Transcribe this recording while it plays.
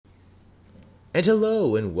And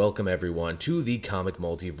hello and welcome everyone to the comic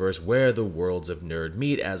multiverse where the worlds of nerd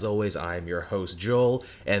meet. As always, I am your host Joel,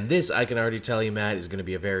 and this, I can already tell you, Matt, is going to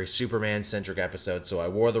be a very Superman-centric episode, so I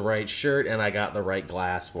wore the right shirt and I got the right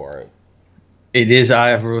glass for it. It is.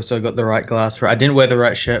 I have also got the right glass for it. I didn't wear the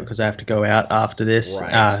right shirt because I have to go out after this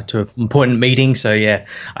Right. to an important meeting. So yeah,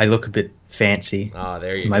 I look a bit fancy. Ah,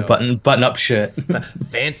 there you My go. button-up shirt.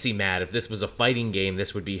 Fancy Matt, if this was a fighting game,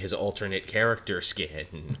 this would be his alternate character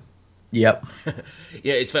skin. Yep.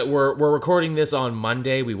 Yeah, we're recording this on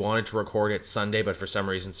Monday. We wanted to record it Sunday, but for some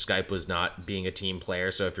reason Skype was not being a team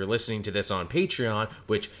player. So if you're listening to this on Patreon,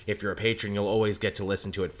 which if you're a patron, you'll always get to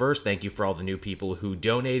listen to it first. Thank you for all the new people who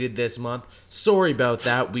donated this month. Sorry about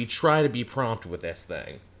that. We try to be prompt with this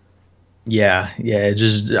thing. Yeah.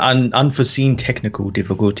 Just unforeseen technical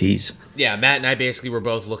difficulties. Yeah, Matt and I basically were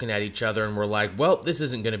both looking at each other and we're like, well, this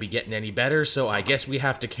isn't going to be getting any better, so I guess we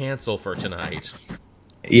have to cancel for tonight.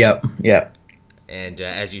 Yep. And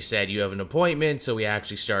as you said, you have an appointment, so we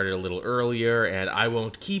actually started a little earlier, and I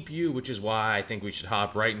won't keep you, which is why I think we should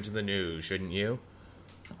hop right into the news, shouldn't you?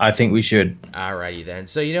 I think we should. Alrighty then.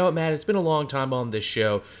 So you know what, Matt? It's been a long time on this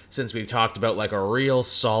show since we've talked about like a real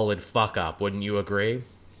solid fuck-up, wouldn't you agree?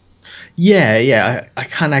 Yeah. I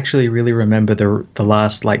can't actually really remember the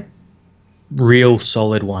last real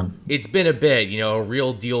solid one. It's been a bit, a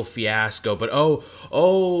real deal fiasco, but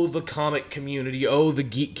the comic community, the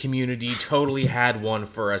geek community totally had one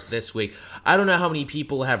for us this week. I don't know how many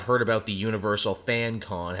people have heard about the Universal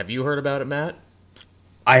FanCon. Have you heard about it, Matt?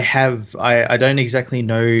 I have. I don't exactly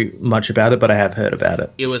know much about it, but I have heard about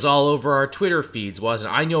it. It was all over our Twitter feeds,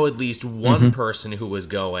 wasn't it? I know at least one person who was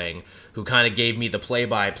going, who kind of gave me the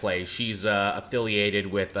play-by-play. She's affiliated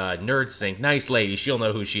with NerdSync. Nice lady. She'll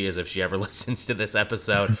know who she is if she ever listens to this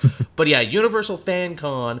episode. But yeah, Universal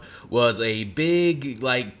FanCon was a big,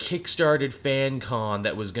 kickstarted FanCon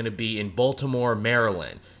that was going to be in Baltimore,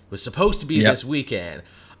 Maryland. It was supposed to be this weekend.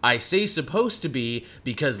 I say supposed to be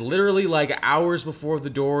because literally hours before the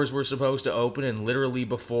doors were supposed to open and literally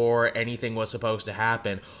before anything was supposed to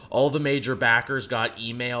happen, all the major backers got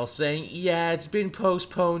emails saying, yeah, it's been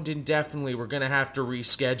postponed indefinitely. We're going to have to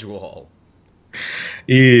reschedule.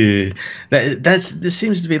 Ew. This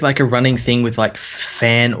seems to be like a running thing with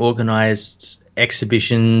fan organized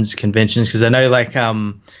exhibitions, conventions, because I know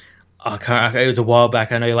it was a while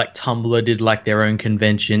back. I know Tumblr did their own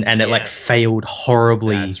convention and it failed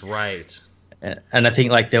horribly. That's right. And I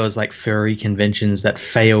think there was furry conventions that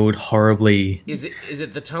failed horribly. Is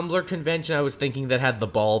it the Tumblr convention I was thinking that had the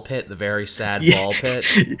ball pit, the very sad ball pit?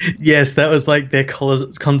 Yes, that was their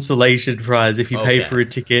consolation prize. If you paid for a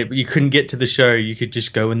ticket, but you couldn't get to the show, you could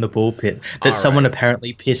just go in the ball pit that someone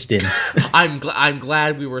apparently pissed in. I'm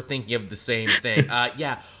glad we were thinking of the same thing.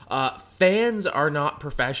 Fans are not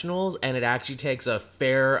professionals, and it actually takes a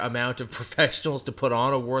fair amount of professionals to put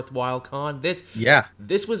on a worthwhile con. This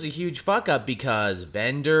was a huge fuck up because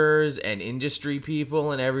vendors and industry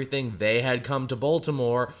people and everything, they had come to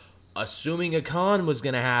Baltimore assuming a con was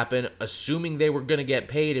going to happen, assuming they were going to get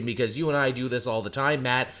paid, and because you and I do this all the time,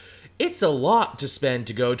 Matt, it's a lot to spend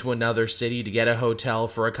to go to another city, to get a hotel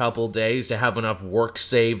for a couple days, to have enough work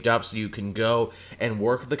saved up so you can go and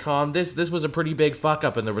work the con. This was a pretty big fuck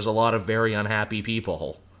up, and there was a lot of very unhappy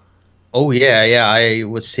people. Oh yeah. I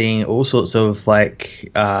was seeing all sorts of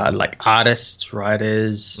artists,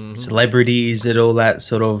 writers, celebrities, and all that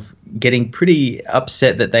sort of getting pretty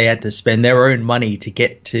upset that they had to spend their own money to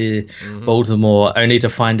get to Baltimore, only to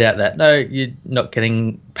find out that no, you're not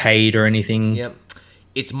getting paid or anything. Yep.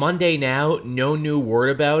 It's Monday now, no new word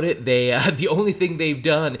about it. They the only thing they've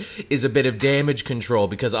done is a bit of damage control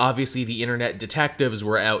because obviously the internet detectives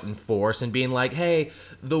were out in force and being like, hey,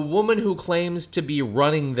 the woman who claims to be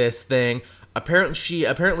running this thing,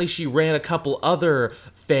 apparently she ran a couple other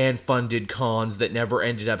fan-funded cons that never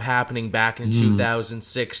ended up happening back in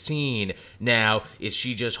 2016. Now, is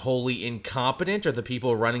she just wholly incompetent? Are the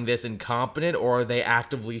people running this incompetent, or are they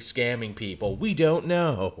actively scamming people? We don't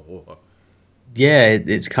know. Yeah,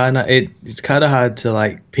 it's kind of hard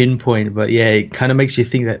to pinpoint, but yeah, it kind of makes you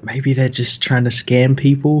think that maybe they're just trying to scam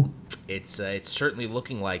people. It's certainly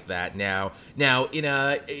looking like that now. Now,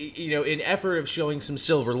 in effort of showing some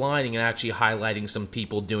silver lining and actually highlighting some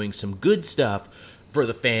people doing some good stuff for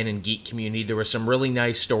the fan and geek community, there were some really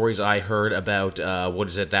nice stories I heard about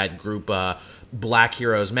that group Black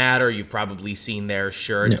Heroes Matter. You've probably seen their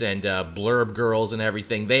shirts and Blurb Girls and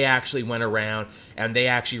everything. They actually went around and they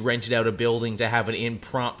actually rented out a building to have an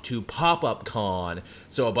impromptu pop-up con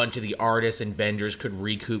so a bunch of the artists and vendors could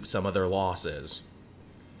recoup some of their losses.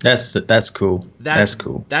 That's cool. That's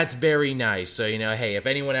cool. That's very nice. So, hey, if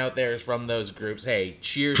anyone out there is from those groups, hey,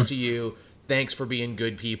 cheers to you. thanks for being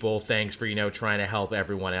good people. Thanks for, trying to help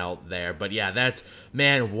everyone out there. But yeah,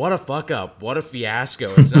 man, what a fuck up. What a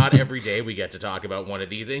fiasco. It's not every day we get to talk about one of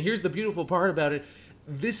these. And here's the beautiful part about it.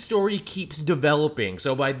 This story keeps developing.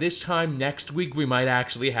 So by this time next week, we might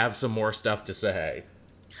actually have some more stuff to say.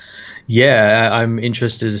 Yeah, I'm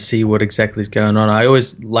interested to see what exactly is going on. I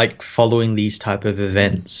always like following these type of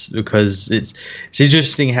events because it's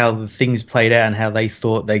interesting how the things played out and how they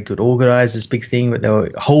thought they could organize this big thing, but they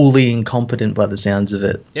were wholly incompetent by the sounds of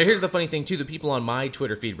it. Now, here's the funny thing, too. The people on my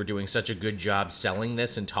Twitter feed were doing such a good job selling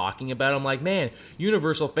this and talking about it. I'm like, man,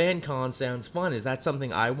 Universal FanCon sounds fun. Is that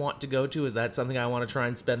something I want to go to? Is that something I want to try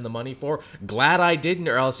and spend the money for? Glad I didn't,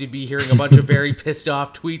 or else you'd be hearing a bunch of very pissed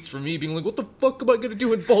off tweets from me being like, what the fuck am I going to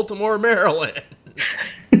do in Baltimore, Maryland?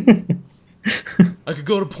 I could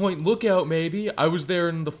go to Point Lookout, maybe. I was there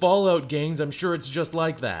in the Fallout games. I'm sure it's just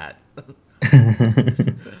like that.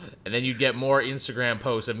 And then you'd get more Instagram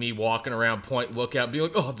posts of me walking around Point Lookout and be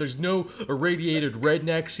like, oh, there's no irradiated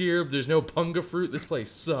rednecks here. There's no punga fruit. This place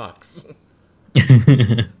sucks.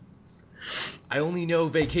 I only know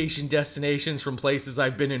vacation destinations from places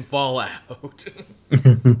I've been in Fallout.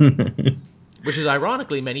 Which is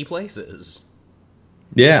ironically many places.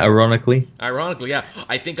 Yeah, ironically, yeah.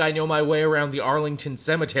 I think I know my way around the Arlington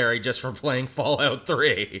Cemetery just from playing Fallout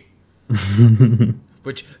 3.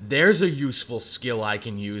 Which, there's a useful skill I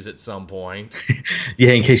can use at some point.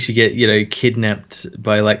 Yeah, in case you get, kidnapped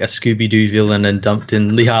by, like, a Scooby-Doo villain and dumped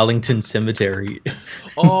in the Arlington Cemetery.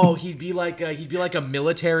 Oh, he'd be like a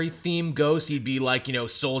military-themed ghost. He'd be like,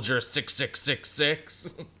 Soldier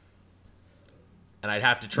 6666. And I'd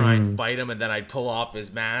have to try and fight him, and then I'd pull off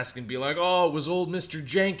his mask and be like, oh, it was old Mr.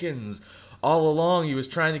 Jenkins. All along, he was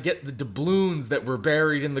trying to get the doubloons that were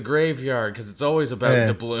buried in the graveyard, because it's always about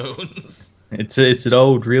doubloons. It's an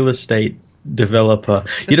old real estate developer.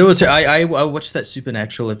 I watched that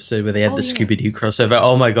Supernatural episode where they had the Scooby-Doo crossover.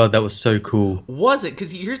 Oh my god, that was so cool. Was it?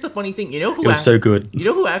 Because here's the funny thing. It was so good. You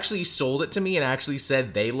know who actually sold it to me and actually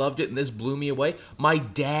said they loved it and this blew me away? My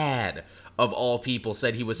dad. Of all people,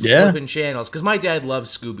 said he was flipping channels, because my dad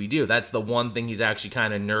loves Scooby-Doo. That's the one thing he's actually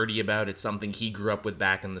kind of nerdy about. It's something he grew up with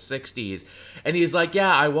back in the 60s. And he's like,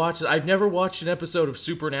 yeah, I've never watched an episode of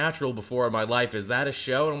Supernatural before in my life. Is that a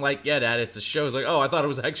show? And I'm like, yeah, Dad, it's a show. He's like, oh, I thought it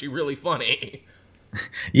was actually really funny.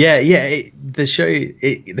 Yeah. The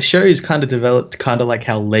show is kind of developed kind of like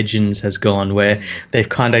how Legends has gone, where they've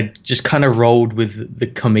kind of rolled with the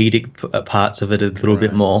comedic parts of it a little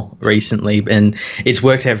bit more recently, and it's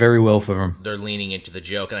worked out very well for them. They're leaning into the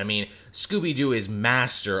joke, and I mean, Scooby-Doo is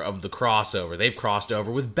master of the crossover. They've crossed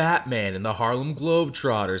over with Batman and the Harlem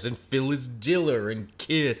Globetrotters and Phyllis Diller and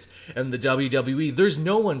Kiss and the WWE. There's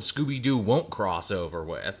no one Scooby-Doo won't cross over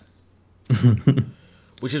with.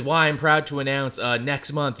 Which is why I'm proud to announce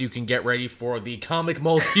next month you can get ready for the comic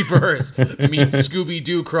multiverse meets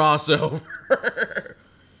Scooby-Doo crossover.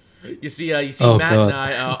 You see, Matt God. And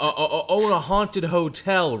I own a haunted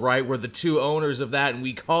hotel, right? We're the two owners of that, and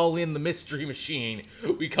we call in the Mystery Machine.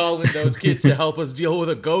 We call in those kids to help us deal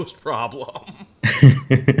with a ghost problem.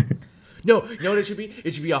 No, you know what it should be?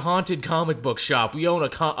 It should be a haunted comic book shop. We own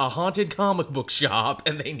a haunted comic book shop,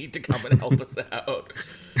 and they need to come and help us out.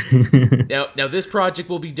 Now, this project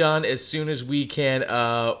will be done as soon as we can.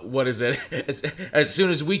 As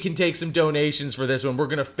soon as we can take some donations for this one. We're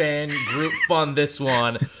gonna group fund this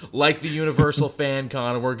one, like the Universal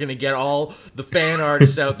FanCon, and we're gonna get all the fan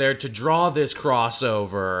artists out there to draw this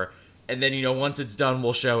crossover. And then, once it's done,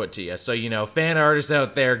 we'll show it to you. So, fan artists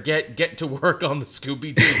out there, get to work on the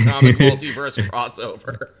Scooby-Doo comic multiverse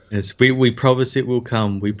crossover. Yes, we promise it will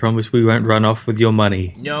come. We promise we won't run off with your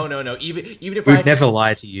money. No. Even if we'd never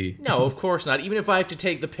lie to you. No, of course not. Even if I have to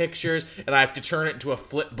take the pictures and I have to turn it into a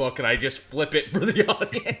flip book and I just flip it for the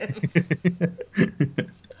audience.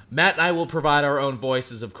 Matt and I will provide our own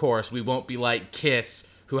voices, of course. We won't be like Kiss,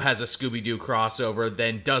 who has a Scooby-Doo crossover,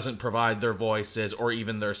 then doesn't provide their voices or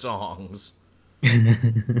even their songs.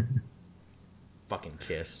 Fucking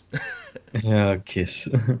Kiss. Yeah, Kiss.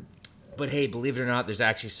 But hey, believe it or not, there's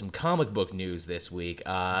actually some comic book news this week.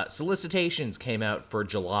 Solicitations came out for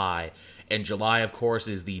July, and July, of course,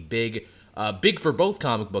 is the big for both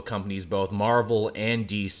comic book companies, both Marvel and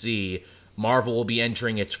DC. Marvel will be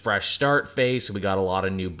entering its fresh start phase, so we got a lot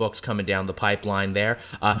of new books coming down the pipeline there.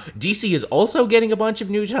 DC is also getting a bunch of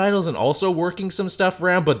new titles and also working some stuff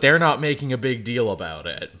around, but they're not making a big deal about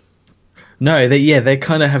it. No, they're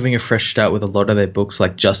kind of having a fresh start with a lot of their books,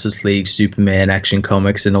 like Justice League, Superman, Action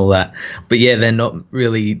Comics, and all that. But yeah, they're not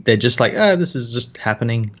really, they're just like, this is just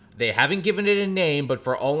happening. They haven't given it a name, but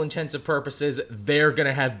for all intents and purposes, they're going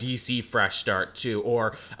to have DC Fresh Start 2.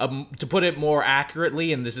 Or, to put it more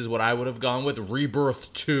accurately, and this is what I would have gone with,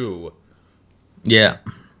 Rebirth 2. Yeah.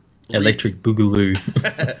 Electric Boogaloo.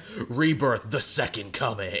 Rebirth, the Second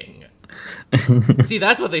Coming. See,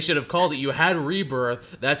 that's what they should have called it. You had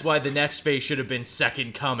Rebirth, that's why the next phase should have been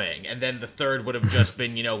Second Coming, and then the third would have just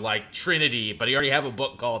been, like Trinity, but you already have a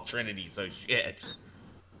book called Trinity, so shit.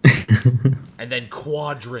 And then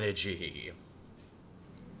Quadrilogy.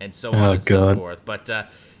 And so on and so forth. But,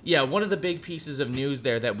 yeah, one of the big pieces of news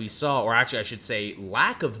there that we saw, or actually I should say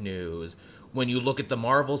lack of news, when you look at the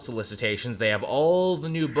Marvel solicitations, they have all the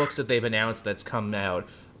new books that they've announced that's come out,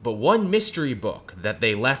 but one mystery book that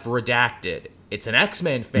they left redacted. It's an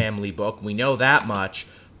X-Men family book, we know that much,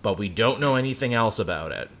 but we don't know anything else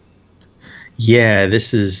about it. Yeah,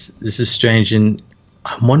 this is strange, and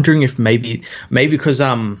I'm wondering if maybe because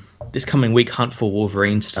this coming week Hunt for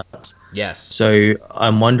Wolverine starts. Yes. So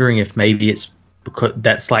I'm wondering if maybe it's because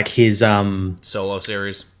that's like his solo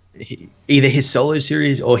series. Either his solo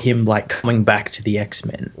series or him like coming back to the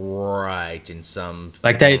X-Men. Right, in some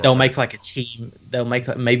like they'll make like a team. They'll make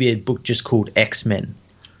like maybe a book just called X-Men.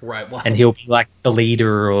 Right. Well, and he'll be like the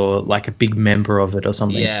leader or like a big member of it or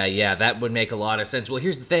something. Yeah, that would make a lot of sense. Well,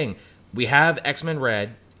 here's the thing. We have X-Men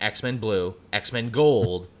Red, X-Men Blue, X-Men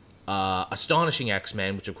Gold, Astonishing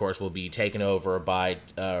X-Men, which of course will be taken over by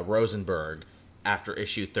Rosenberg after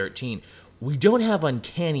issue 13. We don't have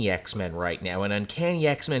Uncanny X-Men right now, and Uncanny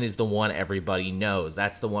X-Men is the one everybody knows.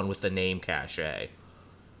 That's the one with the name cachet.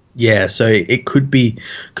 Yeah, so it could be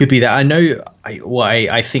that. I know.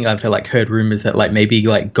 I think I've like heard rumors that like maybe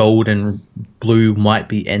like Gold and Blue might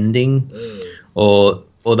be ending, or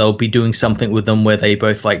they'll be doing something with them where they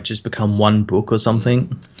both like just become one book or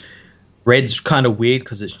something. Red's kind of weird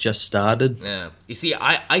because it's just started. Yeah, you see,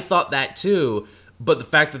 I thought that too. But the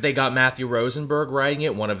fact that they got Matthew Rosenberg writing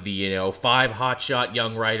it, one of the, 5 hotshot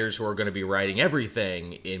young writers who are going to be writing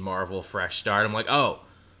everything in Marvel Fresh Start, I'm like, oh,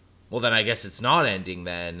 well then I guess it's not ending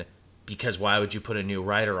then, because why would you put a new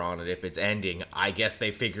writer on it if it's ending? I guess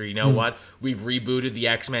they figure, you know what, we've rebooted the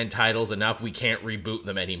X-Men titles enough, we can't reboot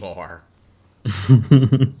them anymore.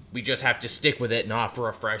 We just have to stick with it and offer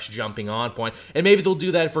a fresh jumping on point. And maybe they'll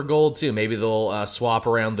do that for Gold too. Maybe they'll swap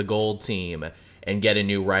around the Gold team and get a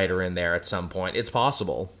new writer in there at some point. It's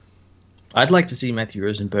possible. I'd like to see Matthew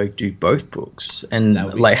Rosenberg do both books and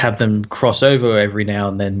like have them cross over every now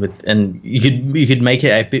and then and you could make it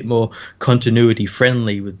a bit more continuity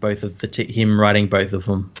friendly with both of him writing both of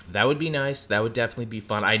them. That would be nice. That would definitely be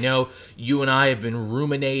fun. I know you and I have been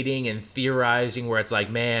ruminating and theorizing where it's like,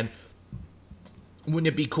 man, wouldn't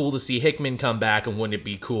it be cool to see Hickman come back, and wouldn't it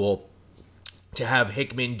be cool to have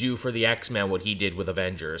Hickman do for the X-Men what he did with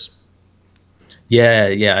Avengers?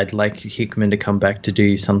 Yeah, I'd like Hickman to come back to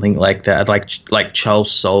do something like that. I'd like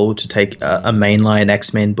Charles Soule to take a mainline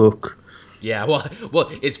X-Men book. Yeah,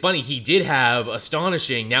 well, it's funny. He did have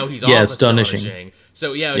Astonishing. Now he's off Astonishing.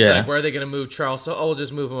 So yeah, it's like, where are they going to move Charles Soule? Oh, we'll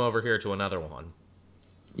just move him over here to another one.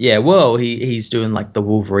 Yeah, well, he's doing like the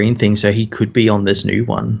Wolverine thing, so he could be on this new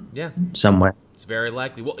one. Yeah, somewhere. It's very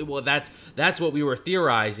likely. Well, that's what we were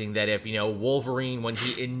theorizing, that if Wolverine, when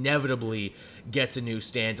he inevitably gets a new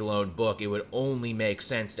standalone book, it would only make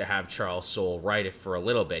sense to have Charles Soule write it for a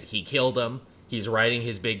little bit. He killed him. He's writing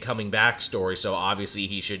his big coming back story, so obviously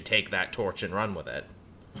he should take that torch and run with it.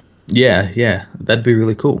 Yeah, that'd be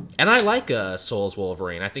really cool. And I like Soule's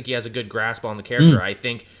Wolverine. I think he has a good grasp on the character. I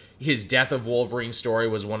think his Death of Wolverine story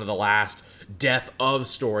was one of the last Death of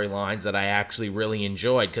storylines that I actually really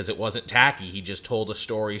enjoyed, because it wasn't tacky. He just told a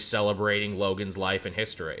story celebrating Logan's life and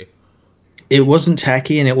history. It wasn't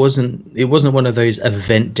tacky, and it wasn't one of those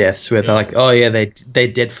event deaths where they're like, oh yeah, they're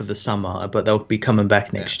dead for the summer, but they'll be coming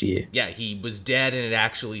back next year. Yeah, he was dead, and it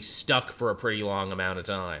actually stuck for a pretty long amount of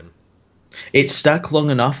time. It stuck long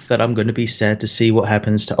enough that I'm going to be sad to see what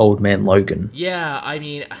happens to Old Man Logan. Yeah, I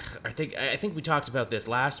mean, I think we talked about this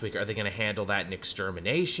last week. Are they going to handle that in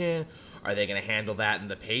Extermination? Are they going to handle that in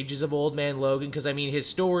the pages of Old Man Logan? Because, I mean, his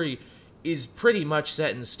story is pretty much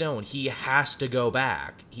set in stone. He has to go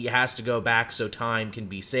back. He has to go back so time can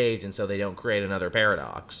be saved and so they don't create another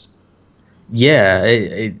paradox.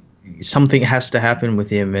 Yeah, something has to happen with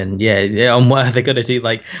him, and what are they going to do,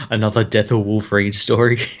 like another Death of Wolverine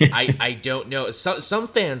story? I don't know. Some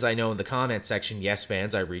fans I know in the comment section, yes,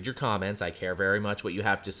 fans, I read your comments, I care very much what you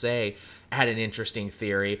have to say, had an interesting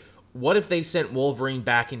theory. What if they sent Wolverine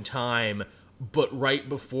back in time, but right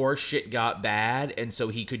before shit got bad, and so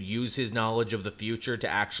he could use his knowledge of the future to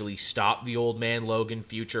actually stop the Old Man Logan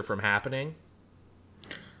future from happening?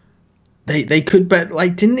 They could, but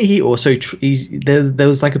like, didn't he also? There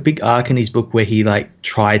was like a big arc in his book where he like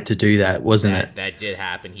tried to do that, wasn't it? That did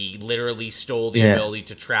happen. He literally stole the ability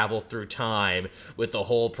to travel through time with the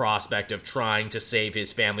whole prospect of trying to save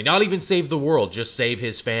his family. Not even save the world, just save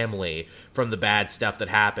his family from the bad stuff that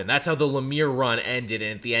happened. That's how the Lemire run ended,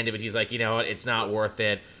 and at the end of it, he's like, you know what, it's not worth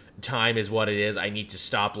it. Time is what it is. I need to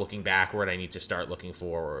stop looking backward. I need to start looking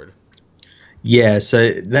forward. Yeah,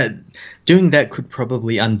 so that doing that could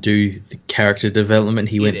probably undo the character development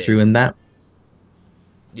he went through in that.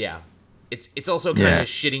 Yeah, it's also kind of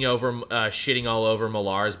shitting all over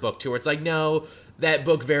Millar's book too. Where it's like, no, that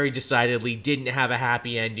book very decidedly didn't have a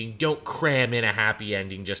happy ending. Don't cram in a happy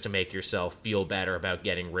ending just to make yourself feel better about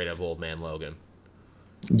getting rid of Old Man Logan.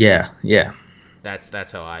 Yeah.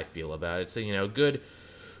 That's how I feel about it. So, you know, good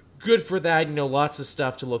for that. You know, lots of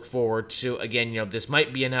stuff to look forward to. Again, you know, this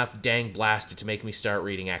might be enough dang blasted to make me start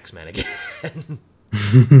reading X-Men again.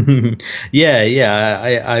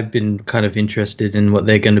 Yeah. I've been kind of interested in what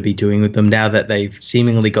they're going to be doing with them now that they've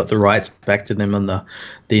seemingly got the rights back to them on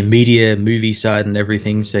the media movie side and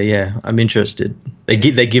everything. So yeah, I'm interested. They're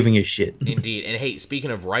giving a shit. Indeed. And hey,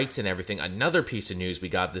 speaking of rights and everything, another piece of news we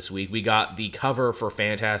got this week. We got the cover for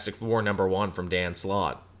Fantastic Four #1 from Dan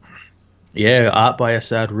Slott. Yeah, art by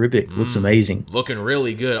Assad Ribic. Looks amazing. Looking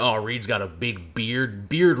really good. Oh, Reed's got a big beard.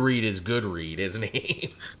 Beard Reed is good Reed, isn't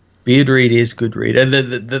he? Beard Reed is good Reed. And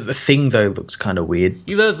the thing, though, looks kind of weird.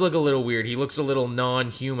 He does look a little weird. He looks a little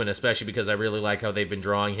non-human, especially because I really like how they've been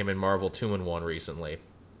drawing him in Marvel 2-in-1 recently.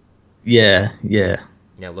 Yeah. Yeah,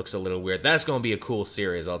 it looks a little weird. That's going to be a cool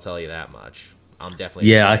series, I'll tell you that much. I'm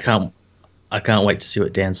definitely excited. I can't wait to see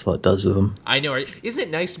what Dan Slott does with him. I know, right? Isn't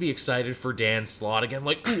it nice to be excited for Dan Slott again?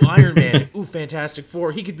 Like, ooh, Iron Man, ooh, Fantastic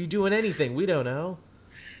Four. He could be doing anything. We don't know.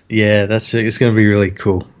 Yeah, it's going to be really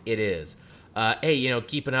cool. It is. Hey, you know,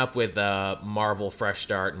 keeping up with Marvel Fresh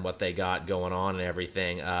Start and what they got going on and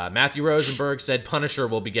everything. Matthew Rosenberg said Punisher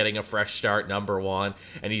will be getting a fresh start #1,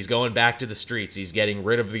 and he's going back to the streets. He's getting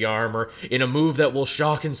rid of the armor in a move that will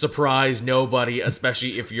shock and surprise nobody,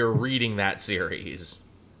 especially if you're reading that series.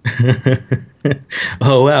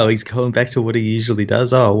 Oh wow, he's going back to what he usually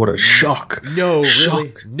does. Oh, what a shock. No,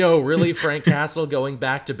 really, Frank Castle going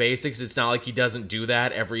back to basics. It's not like he doesn't do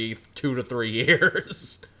that every 2 to 3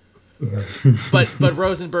 years. but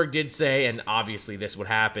Rosenberg did say, and obviously this would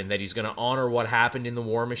happen, that he's going to honor what happened in the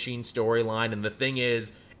War Machine storyline. And the thing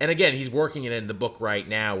is, and again, he's working it in the book right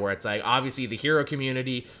now, where it's like, obviously the hero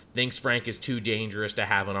community thinks Frank is too dangerous to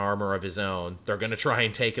have an armor of his own. They're going to try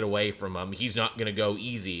and take it away from him. He's not going to go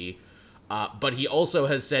easy. But he also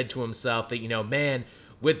has said to himself that, you know, man,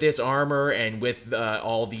 with this armor and with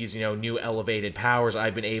all these, you know, new elevated powers,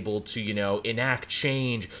 I've been able to, you know, enact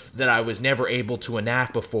change that I was never able to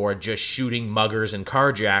enact before, just shooting muggers and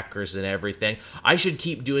carjackers and everything. I should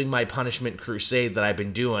keep doing my punishment crusade that I've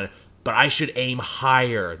been doing, but I should aim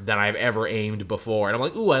higher than I've ever aimed before. And I'm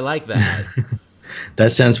like, ooh, I like that.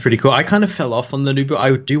 That sounds pretty cool. I kind of fell off on the new book.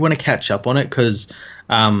 I do want to catch up on it because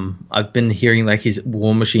I've been hearing like his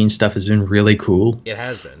War Machine stuff has been really cool. It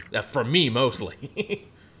has been. For me, mostly.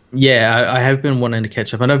 Yeah, I have been wanting to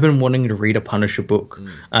catch up, and I've been wanting to read a Punisher book,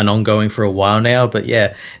 an ongoing for a while now. But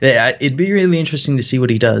yeah, it'd be really interesting to see what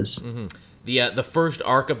he does. Mm-hmm. The first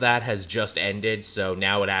arc of that has just ended, so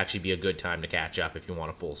now would actually be a good time to catch up if you want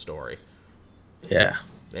a full story. Yeah.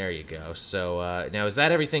 There you go. So now is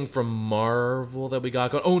that everything from Marvel that we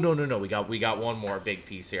got going? Oh no, we got one more big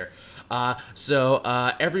piece here. So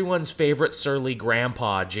everyone's favorite surly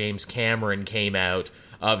grandpa James Cameron came out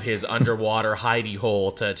of his underwater hidey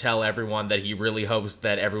hole to tell everyone that he really hopes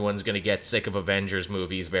that everyone's going to get sick of Avengers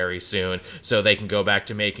movies very soon, so they can go back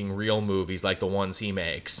to making real movies like the ones he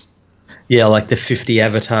makes. Yeah, like the 50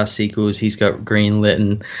 Avatar sequels he's got greenlit,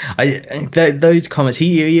 and those comments.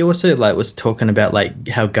 He also like was talking about like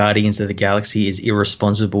how Guardians of the Galaxy is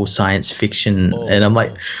irresponsible science fiction, and I'm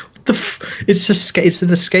like, what the? It's an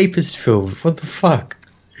escapist film. What the fuck,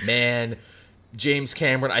 man? James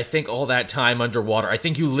Cameron, I think all that time underwater, I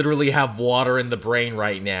think you literally have water in the brain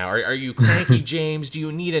right now. Are you cranky, James? Do you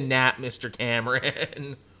need a nap, Mr.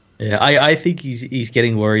 Cameron? Yeah, I think he's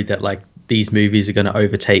getting worried that like these movies are going to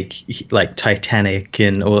overtake like Titanic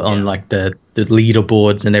and on like the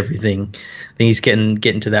leaderboards and everything. I think he's getting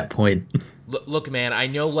to that point. Look, man, I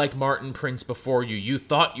know like Martin Prince before you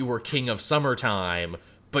thought you were king of summertime,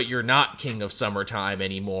 but you're not king of summertime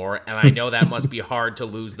anymore, and I know that must be hard to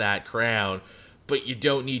lose that crown. But you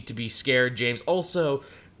don't need to be scared, James. Also,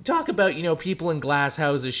 talk about, people in glass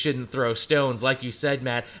houses shouldn't throw stones. Like you said,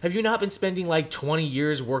 Matt, have you not been spending like 20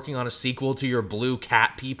 years working on a sequel to your Blue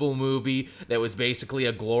Cat People movie that was basically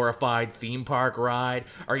a glorified theme park ride?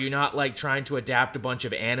 Are you not like trying to adapt a bunch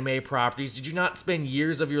of anime properties? Did you not spend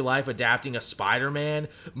years of your life adapting a Spider-Man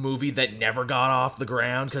movie that never got off the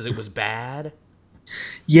ground because it was bad?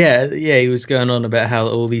 Yeah, he was going on about how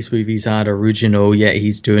all these movies aren't original, yet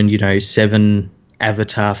he's doing, 7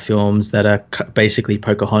 Avatar films that are basically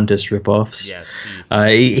Pocahontas ripoffs. Yes.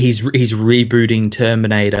 He's rebooting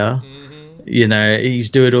Terminator. Mm-hmm. He's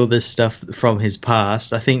doing all this stuff from his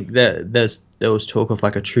past. I think that there was talk of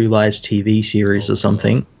like a True Lies TV series or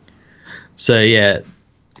something. So yeah,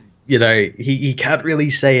 he can't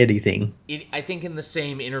really say anything. I think in the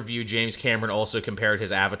same interview, James Cameron also compared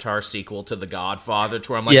his Avatar sequel to The Godfather,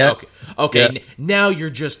 to where I'm like, okay, now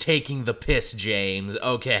you're just taking the piss, James.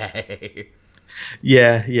 Okay.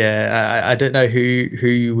 Yeah. I don't know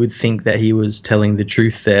who would think that he was telling the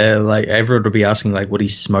truth there. Like, everyone would be asking, like, what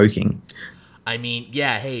he's smoking. I mean,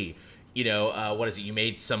 yeah, hey, what is it? You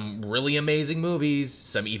made some really amazing movies,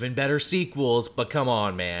 some even better sequels, but come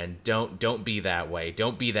on, man. Don't be that way.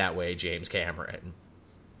 Don't be that way, James Cameron.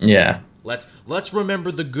 Yeah. Let's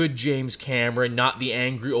remember the good James Cameron, not the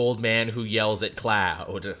angry old man who yells at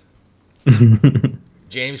cloud.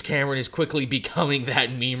 James Cameron is quickly becoming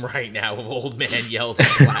that meme right now of old man yells at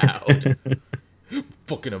cloud.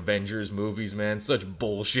 Fucking Avengers movies, man. Such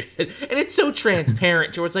bullshit. And it's so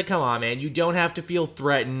transparent to where it's like, come on, man. You don't have to feel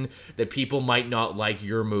threatened that people might not like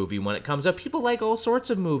your movie when it comes up. People like all sorts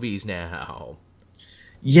of movies now.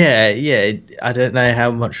 Yeah. I don't know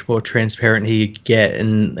how much more transparent he'd get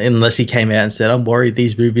unless he came out and said, I'm worried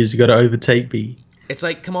these movies are going to overtake me. It's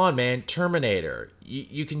like, come on, man, Terminator.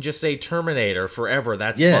 You can just say Terminator forever.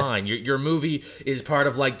 That's fine. Your movie is part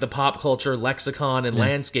of, like, the pop culture lexicon and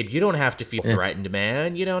landscape. You don't have to feel threatened,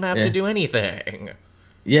 man. You don't have to do anything.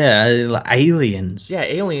 Yeah, like Aliens. Yeah,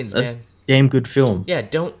 Aliens, That's man. Damn good film. Yeah,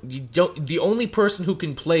 the only person who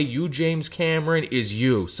can play you, James Cameron, is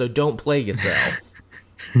you. So don't play yourself.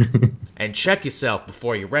 And check yourself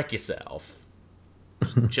before you wreck yourself.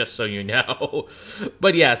 Just so you know.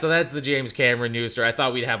 But yeah, so that's the James Cameron news story. I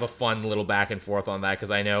thought we'd have a fun little back and forth on that because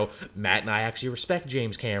I know Matt and I actually respect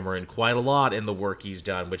James Cameron quite a lot in the work he's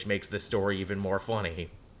done, which makes this story even more funny.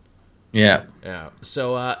 Yeah.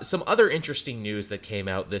 So some other interesting news that came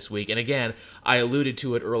out this week, and again, I alluded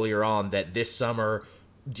to it earlier on, that this summer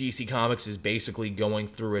DC Comics is basically going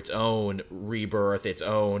through its own rebirth, its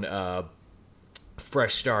own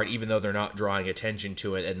fresh start, even though they're not drawing attention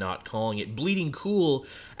to it and not calling it. Bleeding Cool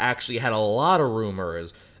actually had a lot of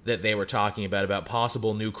rumors that they were talking about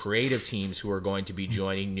possible new creative teams who are going to be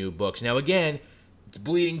joining new books. Now, again, it's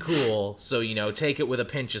Bleeding Cool, so, take it with a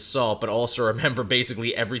pinch of salt, but also remember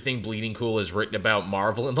basically everything Bleeding Cool has written about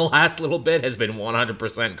Marvel in the last little bit has been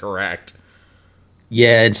 100% correct.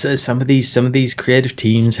 Yeah, and so some of these creative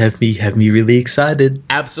teams have me really excited.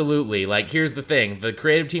 Absolutely. Like, here's the thing. The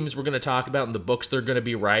creative teams we're going to talk about and the books they're going to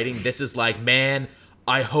be writing, this is like, man,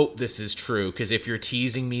 I hope this is true, because if you're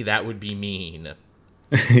teasing me, that would be mean.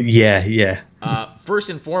 Yeah. First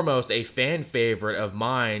and foremost, a fan favorite of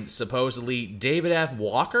mine, supposedly David F.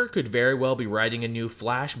 Walker could very well be writing a new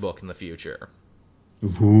Flash book in the future.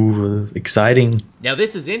 Ooh, exciting. Now,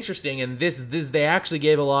 this is interesting, and this they actually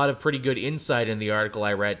gave a lot of pretty good insight in the article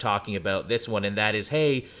I read talking about this one, and that is,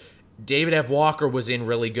 hey, David F. Walker was in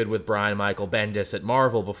really good with Brian Michael Bendis at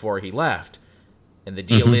Marvel before he left. And the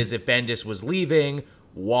deal is, if Bendis was leaving,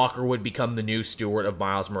 Walker would become the new steward of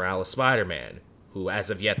Miles Morales' Spider-Man, who, as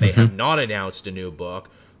of yet, they have not announced a new book.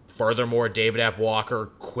 Furthermore, David F. Walker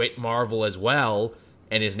quit Marvel as well,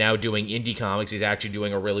 and is now doing indie comics. He's actually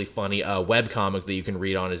doing a really funny webcomic that you can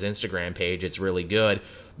read on his Instagram page. It's really good.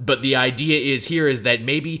 But the idea is that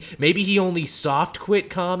maybe he only soft quit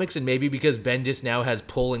comics, and maybe because Bendis now has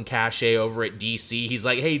pull and cachet over at DC, he's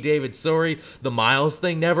like, hey, David, sorry, the Miles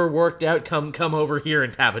thing never worked out. Come over here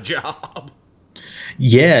and have a job.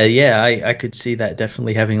 Yeah, I could see that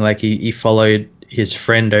definitely having, like, he followed his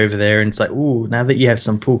friend over there, and it's like, ooh, now that you have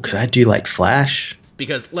some pull, could I do, like, Flash?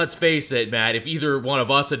 Because, let's face it, Matt, if either one of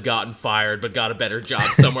us had gotten fired but got a better job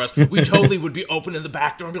somewhere else, we totally would be opening the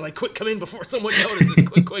back door and be like, quick, come in before someone notices.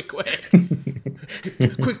 Quick.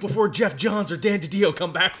 Quick, before Jeff Johns or Dan DiDio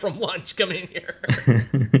come back from lunch, come in here.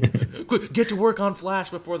 Quick, get to work on Flash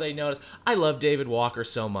before they notice. I love David Walker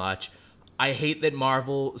so much. I hate that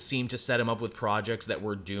Marvel seemed to set him up with projects that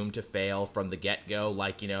were doomed to fail from the get-go,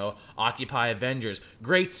 like, Occupy Avengers.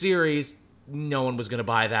 Great series. No one was going to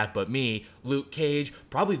buy that but me. Luke Cage,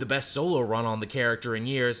 probably the best solo run on the character in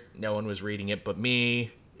years. No one was reading it but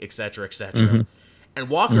me, etc., etc. And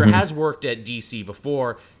Walker has worked at DC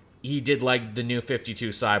before. He did like the New 52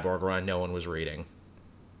 Cyborg run no one was reading.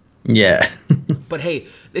 Yeah. But hey,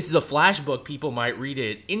 this is a Flash book. People might read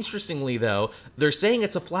it. Interestingly, though, they're saying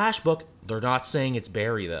it's a Flash book. They're not saying it's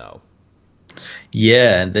Barry, though.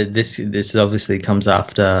 Yeah, this obviously comes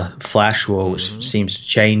after Flash War, which seems to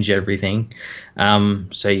change everything.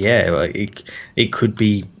 So yeah, it could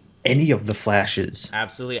be any of the Flashes.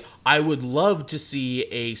 Absolutely. I would love to see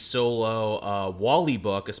a solo Wally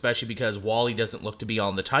book, especially because Wally doesn't look to be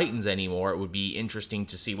on the Titans anymore. It would be interesting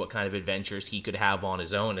to see what kind of adventures he could have on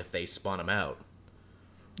his own if they spun him out.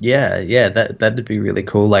 Yeah, that'd be really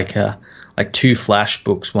cool. Like two Flash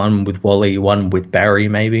books, one with Wally, one with Barry,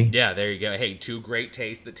 maybe. Yeah, there you go. Hey, two great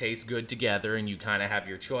tastes that taste good together, and you kind of have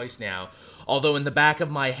your choice now. Although in the back of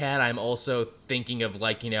my head, I'm also thinking of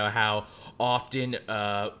how often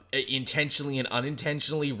intentionally and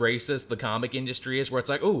unintentionally racist the comic industry is, where it's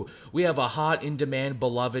like, oh, we have a hot, in-demand,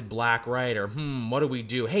 beloved black writer. What do we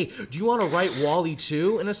do? Hey, do you want to write Wally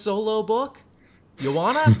 2 in a solo book? You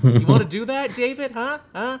wanna do that, David?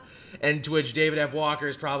 Huh? And to which David F. Walker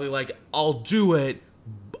is probably like, I'll do it.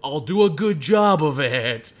 I'll do a good job of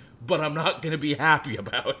it, but I'm not gonna be happy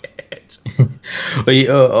about it.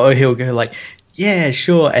 or he'll go like, yeah,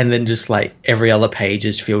 sure, and then just like every other page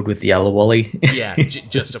is filled with yellow Wally. Yeah,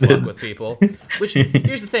 just to fuck with people. Which,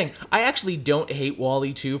 here's the thing, I actually don't hate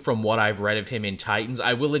Wally 2 from what I've read of him in Titans.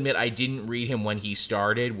 I will admit I didn't read him when he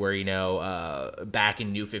started, where, back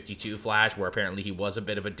in New 52 Flash, where apparently he was a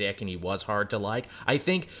bit of a dick and he was hard to like. I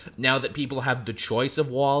think now that people have the choice of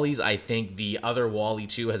Wallys, I think the other Wally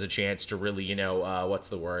 2 has a chance to really,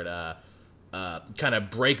 kind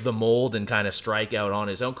of break the mold and kind of strike out on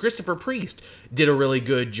his own. Christopher Priest did a really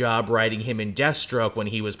good job writing him in Deathstroke when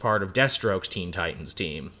he was part of Deathstroke's Teen Titans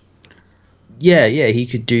team. Yeah, he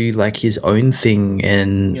could do like his own thing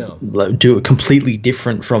and do it completely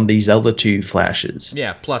different from these other two Flashes.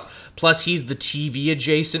 Yeah, plus he's the TV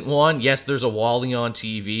adjacent one. Yes, there's a Wally on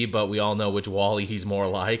TV, but we all know which Wally he's more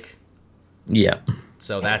like. Yeah.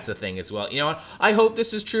 So that's the thing as well. You know what? I hope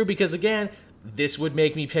this is true because, again, this would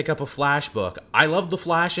make me pick up a Flash book. I love the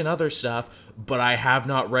Flash and other stuff, but I have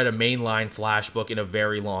not read a mainline Flash book in a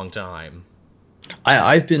very long time.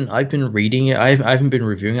 I've been reading it. I haven't been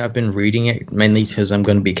reviewing it. I've been reading it mainly because I'm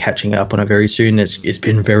going to be catching up on it very soon. It's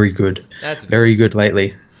been very good. That's very good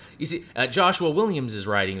lately. You see, Joshua Williams is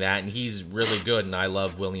writing that, and he's really good, and I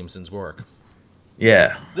love Williamson's work.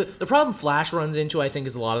 Yeah. The problem Flash runs into, I think,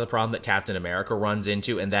 is a lot of the problem that Captain America runs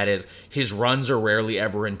into, and that is his runs are rarely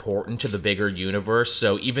ever important to the bigger universe.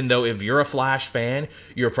 So even though if you're a Flash fan,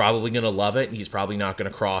 you're probably going to love it, and he's probably not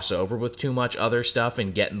going to cross over with too much other stuff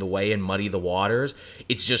and get in the way and muddy the waters,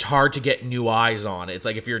 it's just hard to get new eyes on it. It's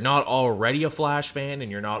like if you're not already a Flash fan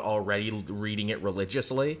and you're not already reading it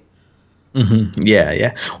religiously. Mm-hmm.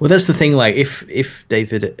 Yeah. Well, that's the thing. Like, if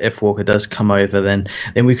David F. Walker does come over, then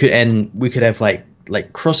we could have like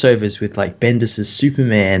crossovers with like Bendis'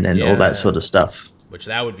 Superman and all that sort of stuff. Which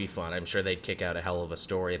that would be fun. I'm sure they'd kick out a hell of a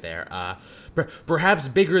story there. Perhaps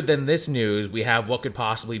bigger than this news, we have what could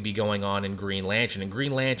possibly be going on in Green Lantern. And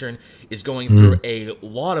Green Lantern is going through a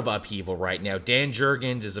lot of upheaval right now. Dan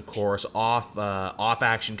Jurgens is, of course, off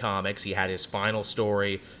Action Comics. He had his final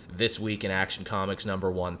story this week in Action Comics number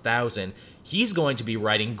 1000. He's going to be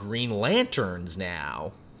writing Green Lanterns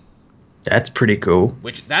now. That's pretty cool.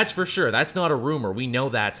 Which, that's for sure. That's not a rumor. We know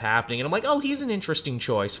that's happening. And I'm like, oh, he's an interesting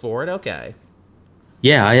choice for it. Okay.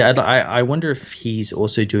 Yeah, I wonder if he's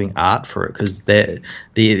also doing art for it, because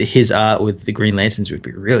his art with the Green Lanterns would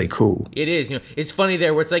be really cool. It is. It's funny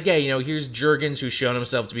there where it's like, yeah, here's Jurgens, who's shown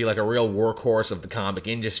himself to be like a real workhorse of the comic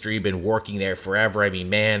industry, been working there forever. I mean,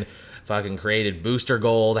 man, fucking created Booster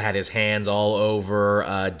Gold, had his hands all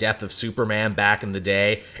over Death of Superman back in the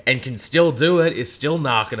day, and can still do it, is still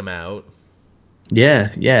knocking him out. Yeah,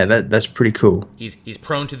 that's pretty cool. He's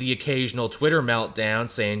prone to the occasional Twitter meltdown,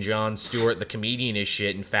 saying Jon Stewart, the comedian, is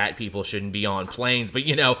shit and fat people shouldn't be on planes. But,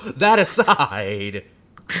 that aside,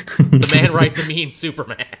 the man writes a mean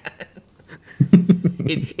Superman.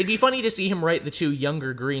 It'd be funny to see him write the two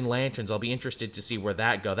younger Green Lanterns. I'll be interested to see where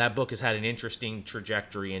that go. That book has had an interesting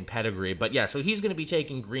trajectory and pedigree. But yeah, so he's going to be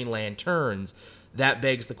taking Green Lanterns. That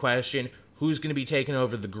begs the question, who's going to be taking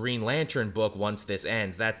over the Green Lantern book once this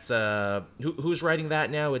ends? That's, who's writing that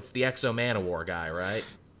now? It's the Exo Manowar guy, right?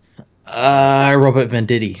 Robert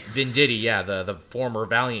Venditti. Venditti, yeah, the former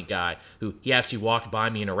Valiant guy, who he actually walked by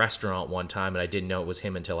me in a restaurant one time, and I didn't know it was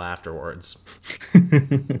him until afterwards.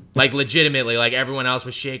 Like, legitimately, like, everyone else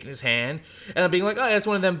was shaking his hand, and I'm being like, oh, that's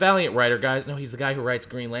one of them Valiant writer guys. No, he's the guy who writes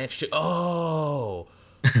Green Lantern. Oh,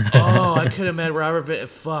 I could have met Robert Venditti.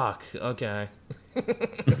 Fuck, okay.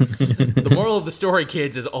 The moral of the story,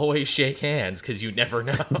 kids, is always shake hands, because you never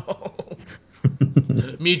know.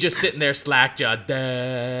 Me just sitting there slack-jawed.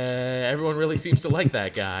 Everyone really seems to like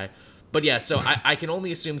that guy. But yeah, so I can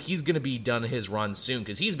only assume he's going to be done his run soon,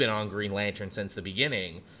 because he's been on Green Lantern since the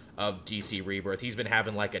beginning of DC Rebirth. He's been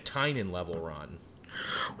having like a Tynan level run.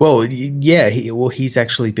 Well, yeah, he's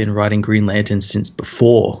actually been writing Green Lantern since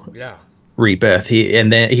before Rebirth.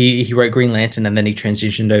 He wrote Green Lantern, and then he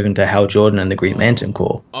transitioned over into Hal Jordan and the Green Lantern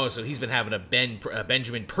Corps. Oh, so he's been having a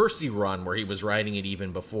Benjamin Percy run where he was writing it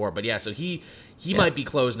even before. But yeah, so he might be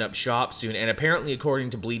closing up shop soon. And apparently,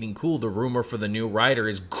 according to Bleeding Cool, the rumor for the new writer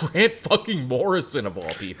is Grant fucking Morrison, of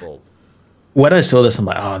all people. When I saw this, I'm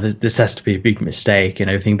like, oh, this has to be a big mistake and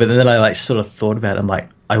everything. But then I like sort of thought about it. I'm like,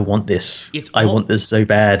 I want this. I want this so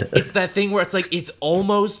bad. It's that thing where it's like, it's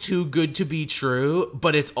almost too good to be true,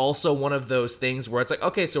 but it's also one of those things where it's like,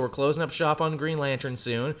 okay, so we're closing up shop on Green Lantern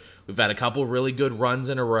soon. We've had a couple really good runs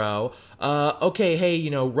in a row. Okay, hey,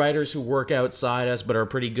 writers who work outside us but are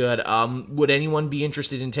pretty good. Would anyone be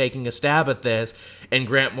interested in taking a stab at this? And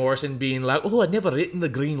Grant Morrison being like, oh, I've never written the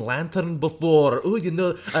Green Lantern before. Oh,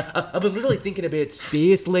 I've been really thinking about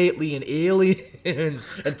space lately and aliens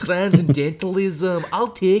and transcendentalism. I'll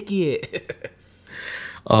take it.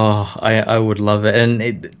 Oh, I would love it.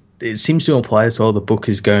 And it seems to imply as well the book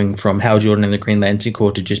is going from Hal Jordan and the Green Lantern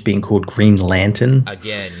Corps to just being called Green Lantern.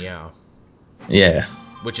 Again, yeah. Yeah.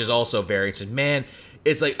 Which is also very interesting. Man,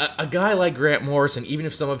 it's like a guy like Grant Morrison, even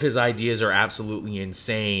if some of his ideas are absolutely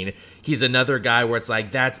insane, he's another guy where it's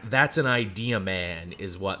like, that's an idea man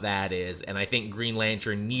is what that is. And I think Green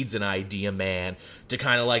Lantern needs an idea man to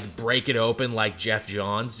kind of like break it open like Jeff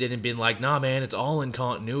Johns did and been like, nah, man, it's all in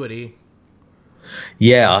continuity.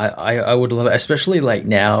 Yeah, I would love it, especially like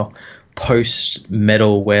now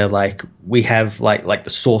post-metal where like we have like the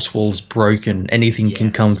source wall's broken, anything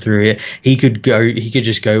can come through it. He could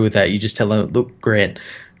just go with that. You just tell him, look, Grant,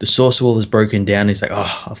 the source wall is broken down. He's like,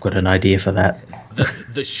 oh, I've got an idea for that.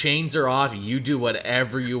 The chains are off. You do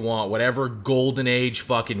whatever you want, whatever golden age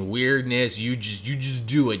fucking weirdness. You just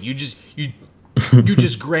do it. You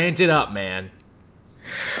just grant it up, man.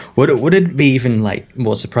 Would it be even like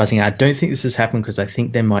more surprising? I don't think this has happened because I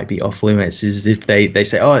think there might be off limits. Is if they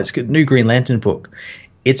say, oh, it's a new Green Lantern book,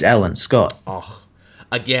 it's Alan Scott. Oh,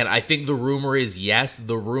 again, I think the rumor is yes.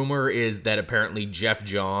 The rumor is that apparently Jeff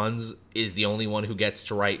Johns is the only one who gets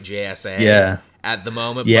to write JSA at the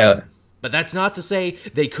moment. Yeah, but that's not to say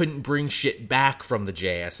they couldn't bring shit back from the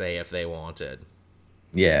JSA if they wanted.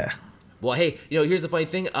 Yeah. Well, hey, here's the funny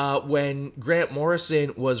thing. When Grant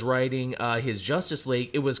Morrison was writing his Justice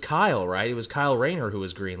League, it was Kyle, right? It was Kyle Rayner who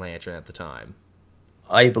was Green Lantern at the time.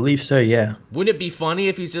 I believe so, yeah. Wouldn't it be funny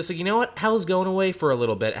if he's just like, you know what? Hal's going away for a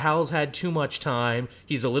little bit. Hal's had too much time.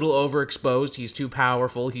 He's a little overexposed. He's too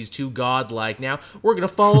powerful. He's too godlike. Now, we're going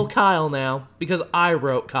to follow Kyle now because I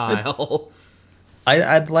wrote Kyle.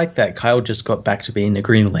 I'd like that. Kyle just got back to being the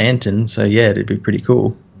Green Lantern, so yeah, it'd be pretty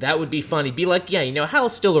cool. That would be funny. Be like, yeah,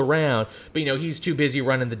 Hal's still around, but, he's too busy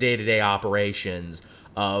running the day-to-day operations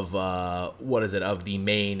of, of the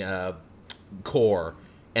main core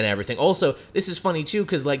and everything. Also, this is funny, too,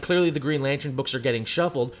 because, like, clearly the Green Lantern books are getting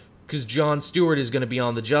shuffled, because John Stewart is going to be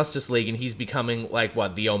on the Justice League, and he's becoming, like,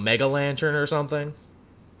 the Omega Lantern or something?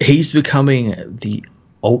 He's becoming the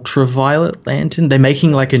Ultraviolet Lantern. They're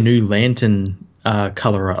making, like, a new Lantern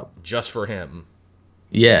color up. Just for him.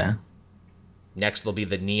 Yeah. Next, there'll be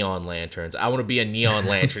the Neon Lanterns. I want to be a Neon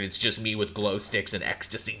Lantern. It's just me with glow sticks and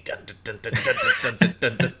ecstasy. Dun, dun, dun, dun, dun, dun,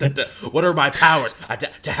 dun, dun, dun, dun. What are my powers?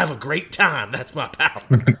 To have a great time. That's my power.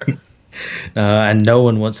 And no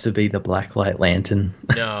one wants to be the Blacklight Lantern.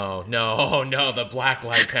 No, the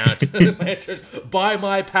Blacklight Lantern. Buy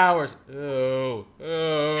my powers. Oh.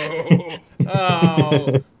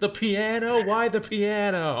 The piano? Why the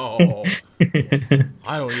piano?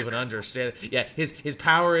 I don't even understand. Yeah, his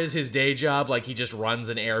power is his day job. Like, he just runs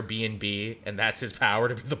an Airbnb, and that's his power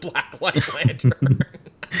to be the Blacklight Lantern.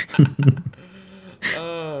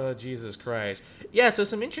 Oh, Jesus Christ. Yeah, so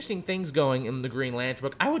some interesting things going in the Green Lantern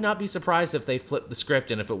book. I would not be surprised if they flipped the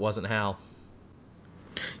script and if it wasn't Hal.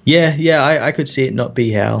 Yeah, I could see it not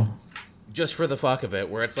be Hal. Just for the fuck of it,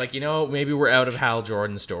 where it's like, maybe we're out of Hal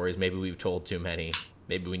Jordan stories. Maybe we've told too many.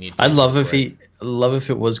 Maybe we need to... I'd love if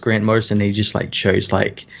it was Grant Morrison. He just chose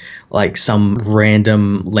like some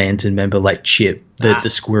random Lantern member like Chip, the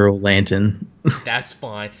Squirrel Lantern. That's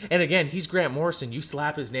fine. And again, he's Grant Morrison. You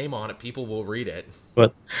slap his name on it, people will read it.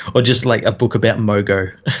 Or just like a book about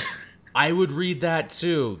Mogo. I would read that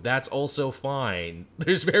too. That's also fine.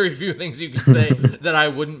 There's very few things you can say that I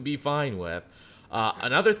wouldn't be fine with.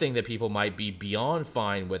 Another thing that people might be beyond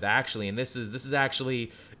fine with, actually, and this is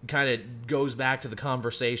actually kind of goes back to the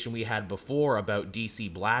conversation we had before about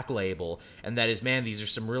DC Black Label, and that is, man, these are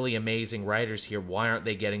some really amazing writers here. Why aren't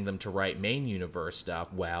they getting them to write main universe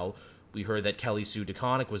stuff? Well, we heard that Sue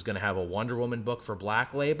Deconnick was going to have a Wonder Woman book for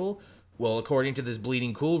Black Label. Well, according to this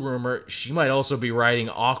Bleeding Cool rumor, she might also be writing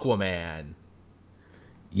Aquaman.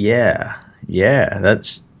 Yeah,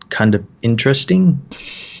 that's kind of interesting.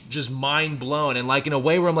 Just mind blown, and like in a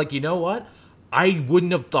way where I'm like, you know what? I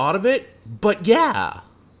wouldn't have thought of it, but yeah.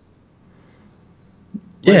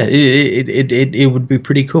 Yeah, it would be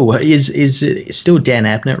pretty cool. Is it still Dan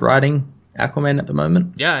Abnett writing Aquaman at the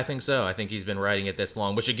moment? Yeah, I think so. I think he's been writing it this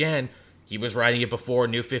long, which again, he was writing it before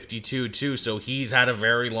New 52 too, so he's had a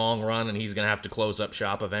very long run, and he's going to have to close up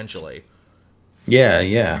shop eventually.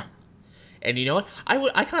 Yeah. And you know what?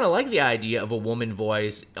 I kind of like the idea of a woman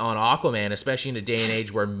voice on Aquaman, especially in a day and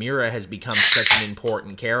age where Mira has become such an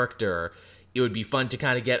important character. It would be fun to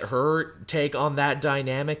kind of get her take on that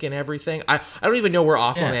dynamic and everything. I don't even know where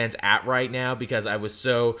Aquaman's at right now, because I was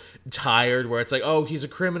so tired where it's like, oh, he's a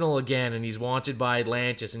criminal again, and he's wanted by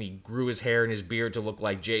Atlantis, and he grew his hair and his beard to look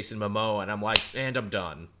like Jason Momoa, and I'm like, and I'm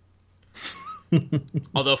done.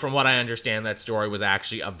 Although from what I understand, that story was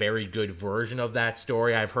actually a very good version of that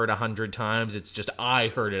story I've heard 100 times. It's just I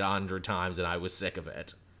heard it 100 times and I was sick of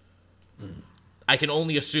it. I can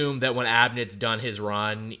only assume that when Abnett's done his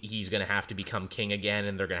run, he's going to have to become king again,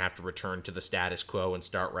 and they're going to have to return to the status quo and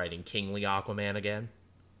start writing kingly Aquaman again.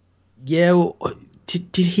 Yeah, well,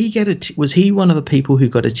 did he get was he one of the people who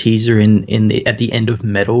got a teaser at the end of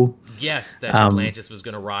Metal? Yes, that Atlantis was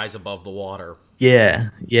going to rise above the water. Yeah.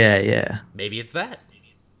 Maybe it's that.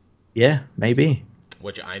 Yeah, maybe.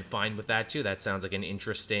 Which I'm fine with that too. That sounds like an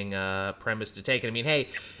interesting premise to take. And I mean, hey,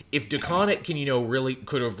 if DeConnick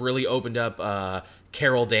could have really opened up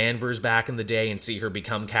Carol Danvers back in the day and see her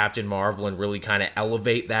become Captain Marvel and really kind of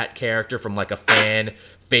elevate that character from like a fan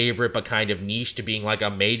favorite but kind of niche to being like a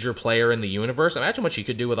major player in the universe, imagine what she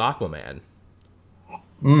could do with Aquaman.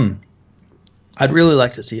 I'd really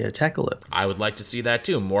like to see her tackle it. I would like to see that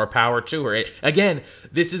too. More power to her. Again,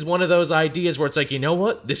 this is one of those ideas where it's like, you know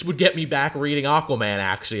what? This would get me back reading Aquaman,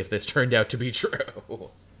 actually, if this turned out to be true.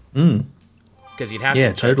 Because you'd have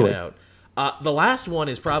to check it out. The last one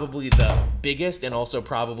is probably the biggest and also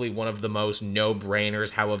probably one of the most no-brainers.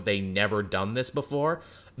 How have they never done this before?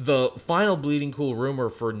 The final Bleeding Cool rumor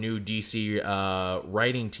for new DC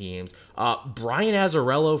writing teams. Brian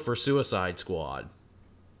Azzarello for Suicide Squad.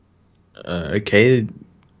 Okay,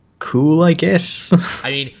 cool, I guess.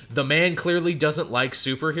 I mean, the man clearly doesn't like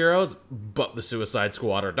superheroes, but the Suicide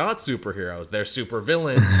Squad are not superheroes. They're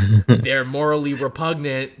supervillains. They're morally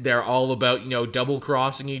repugnant. They're all about,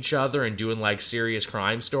 double-crossing each other and doing, serious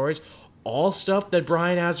crime stories. All stuff that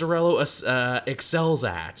Brian Azzarello excels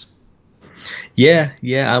at. Yeah,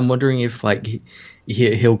 I'm wondering if,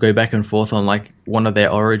 he'll go back and forth on, one of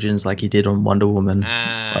their origins like he did on Wonder Woman.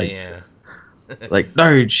 Yeah.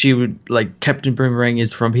 No, she would, Captain Boomerang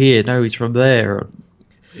is from here. No, he's from there. Or,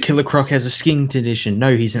 Killer Croc has a skin condition.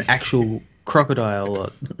 No, he's an actual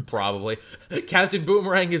crocodile. Probably. Captain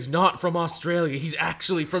Boomerang is not from Australia. He's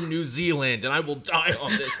actually from New Zealand, and I will die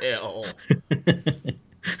on this hill.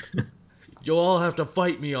 You'll all have to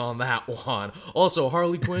fight me on that one. Also,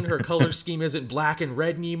 Harley Quinn, her color scheme isn't black and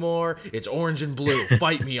red anymore. It's orange and blue.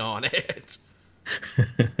 Fight me on it.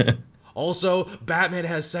 Also, Batman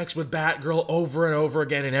has sex with Batgirl over and over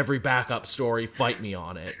again in every backup story. Fight me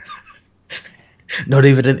on it. Not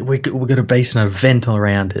even... We're going to base an event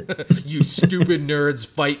around it. You stupid nerds,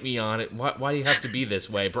 fight me on it. Why do you have to be this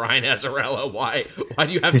way, Brian Azzarello? Why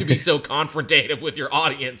do you have to be so confrontative with your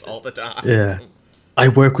audience all the time? Yeah. I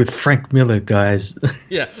work with Frank Miller, guys.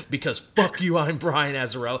 Yeah, because fuck you, I'm Brian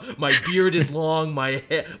Azzarello. My beard is long, my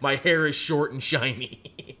hair is short and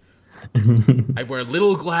shiny. I wear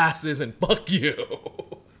little glasses and fuck you.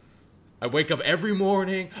 I wake up every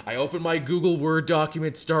morning, I open my Google Word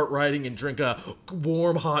document, start writing, and drink a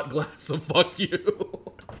warm, hot glass of fuck you.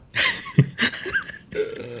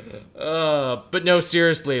 But no,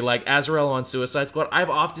 seriously, Azzarello on Suicide Squad, I've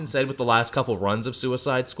often said with the last couple runs of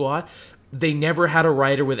Suicide Squad, they never had a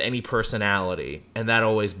writer with any personality, and that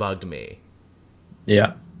always bugged me.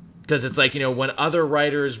 Yeah. Because it's when other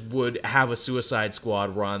writers would have a Suicide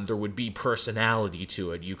Squad run, there would be personality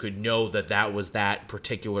to it. You could know that was that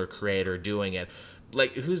particular creator doing it.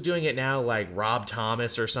 Who's doing it now? Rob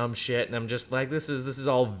Thomas or some shit? And I'm just this is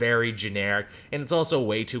all very generic, and it's also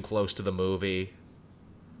way too close to the movie.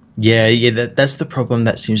 Yeah, that's the problem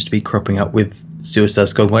that seems to be cropping up with Suicide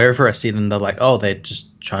Squad. Wherever I see them, they're they're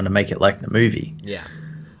just trying to make it like the movie. Yeah.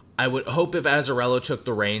 I would hope if Azzarello took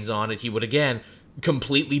the reins on it, he would, again,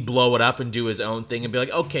 completely blow it up and do his own thing and be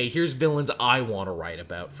like, okay, here's villains I want to write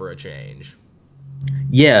about for a change.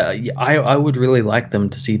 Yeah, I would really like them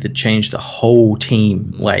to see the change the whole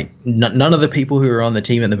team. Like none of the people who are on the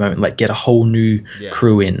team at the moment like get a whole new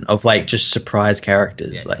crew in of like just surprise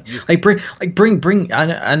characters. Bring.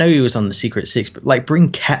 I know he was on the Secret Six, but like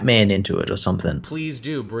bring Catman into it or something. Please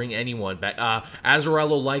do bring anyone back.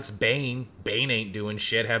 Azzarello likes Bane. Bane ain't doing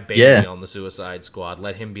shit. Have Bane be on the Suicide Squad.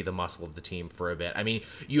 Let him be the muscle of the team for a bit. I mean,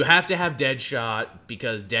 you have to have Deadshot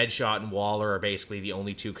because Deadshot and Waller are basically the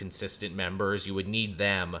only two consistent members. You would need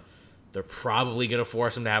them. They're probably going to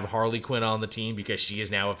force him to have Harley Quinn on the team because she is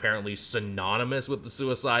now apparently synonymous with the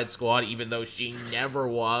Suicide Squad, even though she never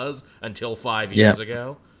was until 5 years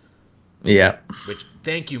ago. Yeah. Which,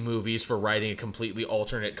 thank you, movies, for writing a completely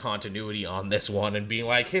alternate continuity on this one and being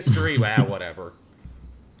like, history, whatever.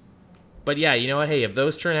 But yeah, you know what? Hey, if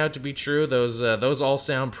those turn out to be true, those all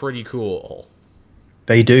sound pretty cool.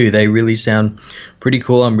 They do. They really sound pretty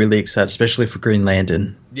cool. I'm really excited, especially for Green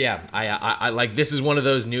Lantern. Yeah, I like, this is one of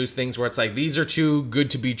those news things where it's like, these are too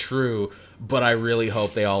good to be true, but I really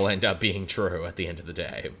hope they all end up being true at the end of the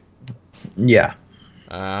day. Yeah.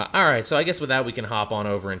 All right, so I guess with that, we can hop on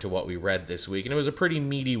over into what we read this week, and it was a pretty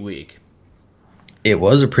meaty week. It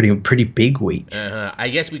was a pretty big week. I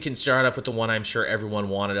guess we can start off with the one I'm sure everyone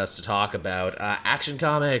wanted us to talk about. Action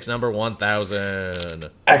Comics number 1000.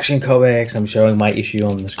 Action Comics. I'm showing my issue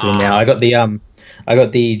on the screen now. I got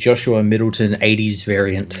the Joshua Middleton 80s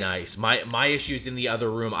variant. Nice. My issue's in the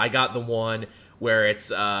other room. I got the one where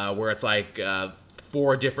it's like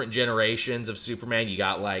 4 different generations of Superman. You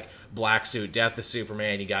got like Black Suit, Death of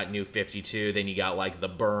Superman. You got New 52. Then you got like the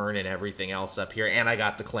Burn and everything else up here. And I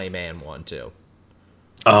got the Clayman one too.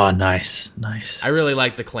 Oh, nice. I really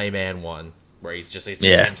like the Clayman one, where it's just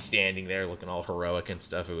him standing there looking all heroic and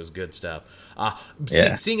stuff. It was good stuff.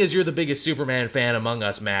 Seeing as you're the biggest Superman fan among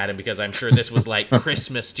us, Matt, and because I'm sure this was like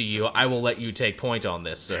Christmas to you, I will let you take point on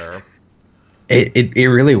this, sir. It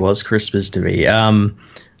really was Christmas to me.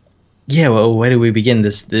 Well, where do we begin?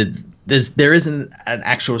 There isn't an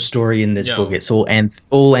actual story in this book. It's all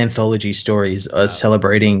anthology stories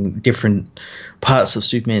celebrating different parts of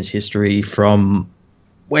Superman's history from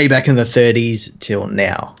way back in the 30s till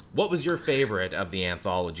now. What was your favorite of the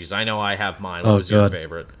anthologies? I know I have mine. What was your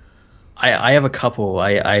favorite? I have a couple.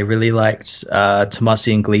 I really liked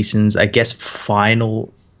Tomasi and Gleason's, I guess,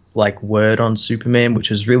 final word on Superman, which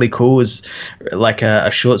was really cool. It was like a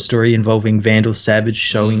short story involving Vandal Savage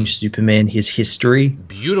showing Superman his history.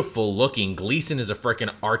 Beautiful looking. Gleason is a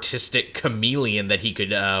freaking artistic chameleon that he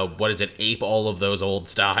could ape all of those old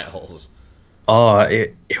styles. Oh,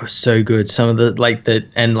 it was so good. Some of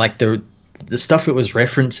the stuff it was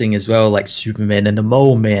referencing as well, like Superman and the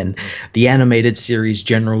Mole Man, the animated series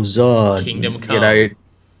General Zod, Kingdom Come.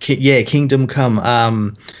 Kingdom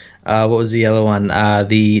Come. What was the other one?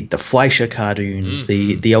 The Fleischer cartoons,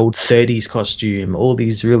 the old 30s costume, all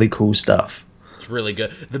these really cool stuff. It's really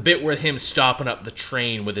good. The bit with him stopping up the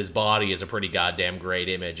train with his body is a pretty goddamn great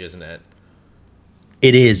image, isn't it?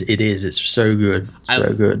 It is. It's so good.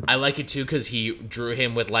 Good. I like it, too, because he drew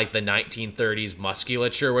him with, like, the 1930s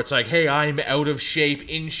musculature, where it's like, hey, I'm out of shape,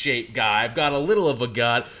 in shape guy. I've got a little of a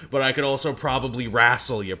gut, but I could also probably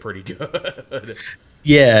wrestle you pretty good.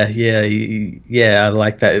 Yeah, I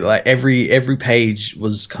like that. Like, every page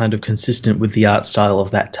was kind of consistent with the art style of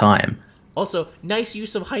that time. Also, nice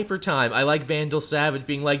use of hyper time. I like Vandal Savage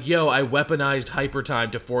being like, yo, I weaponized hyper time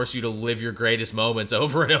to force you to live your greatest moments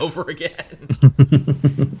over and over again.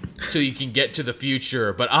 So you can get to the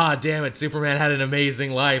future. But damn it, Superman had an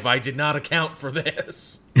amazing life. I did not account for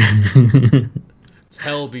this. It's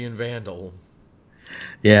hell being Vandal.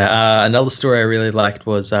 Yeah, another story I really liked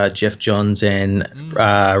was Jeff Johns and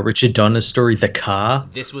Richard Donner's story, The Car.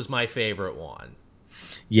 This was my favorite one.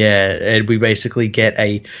 Yeah, and we basically get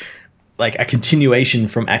a continuation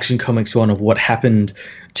from Action Comics 1 of what happened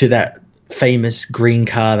to that famous green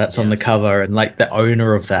car that's on the cover and like the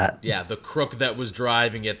owner of that. Yeah, the crook that was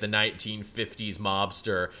driving it, the 1950s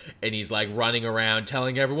mobster, and he's like running around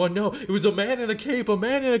telling everyone, no, it was a man in a cape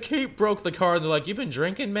broke the car. And they're like, you been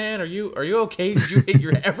drinking, man? Are you okay? Did you hit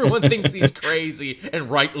your... Everyone thinks he's crazy, and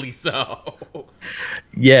rightly so.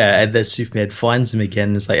 Yeah, and then Superman finds him again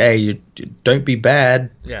and it's like, hey, you don't be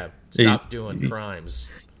bad. Yeah, stop doing crimes.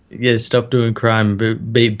 Yeah, stop doing crime,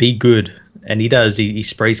 but be good. And he does. He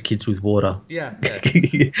sprays kids with water. Yeah.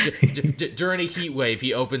 During a heat wave,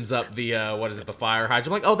 he opens up the the fire hydrant.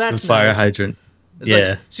 I'm like, oh, that's the fire nice. hydrant. It's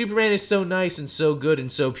like Superman is so nice and so good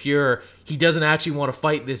and so pure, he doesn't actually want to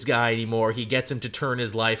fight this guy anymore. He gets him to turn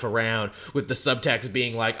his life around, with the subtext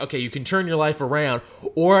being like, okay, you can turn your life around,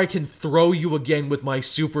 or I can throw you again with my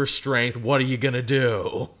super strength. What are you gonna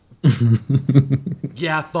do?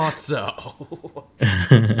 Yeah, thought so.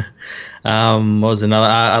 What was another?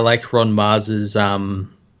 I like Ron Mars's and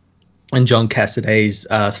John Cassaday's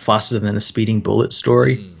Faster Than a Speeding Bullet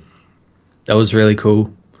story. That was really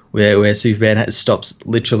cool. Where Superman stops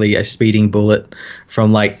literally a speeding bullet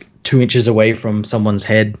from like 2 inches away from someone's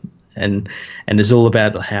head, and it's all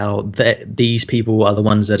about how these people are the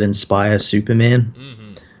ones that inspire Superman,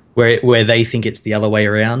 where they think it's the other way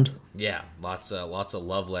around. Yeah, lots of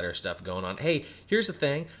love letter stuff going on. Hey, here's the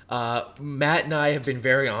thing. Matt and I have been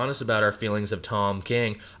very honest about our feelings of Tom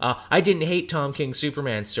King. I didn't hate Tom King's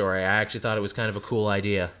Superman story. I actually thought it was kind of a cool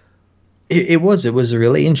idea. It was a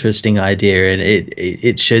really interesting idea, and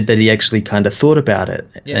it showed that he actually kind of thought about it,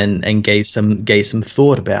 and gave some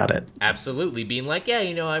thought about it. Absolutely, being like, yeah,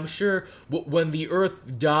 I'm sure when the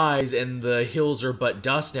Earth dies and the hills are but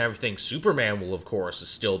dust and everything, Superman will of course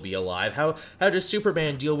still be alive. How does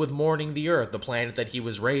Superman deal with mourning the Earth, the planet that he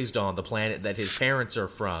was raised on, the planet that his parents are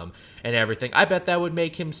from, and everything? I bet that would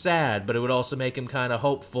make him sad, but it would also make him kind of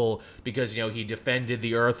hopeful because he defended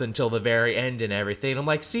the Earth until the very end and everything. And I'm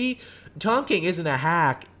like, see, Tom King isn't a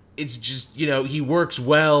hack. It's just, he works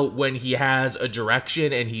well when he has a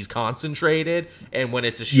direction and he's concentrated, and when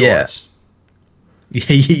it's a short.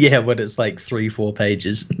 Yeah, when it's like 3-4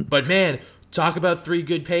 pages. But man, talk about 3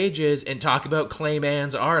 good pages, and talk about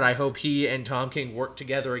Clayman's art. I hope he and Tom King work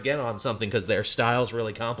together again on something, because their styles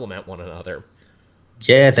really complement one another.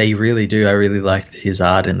 Yeah, they really do. I really liked his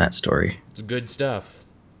art in that story. It's good stuff.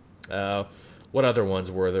 What other ones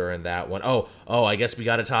were there in that one? Oh, I guess we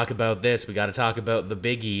got to talk about this. We got to talk about the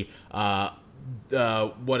biggie.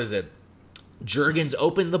 What is it? Jurgens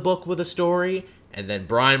opened the book with a story, and then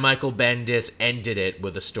Brian Michael Bendis ended it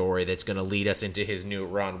with a story that's going to lead us into his new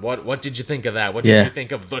run. What did you think of that? What did you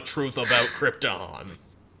think of The Truth About Krypton?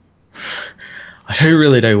 I don't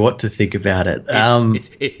really know what to think about it.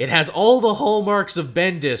 It has all the hallmarks of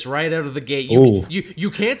Bendis right out of the gate.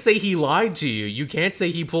 You can't say he lied to you. You can't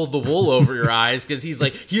say he pulled the wool over your eyes, because he's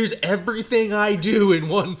like, here's everything I do in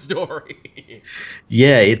one story.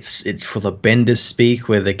 Yeah, it's for the Bendis speak,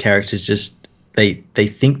 where the characters just they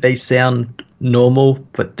think they sound normal,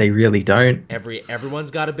 but they really don't.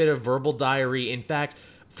 Everyone's got a bit of verbal diarrhea. In fact,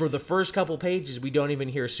 for the first couple pages, we don't even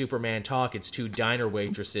hear Superman talk. It's 2 diner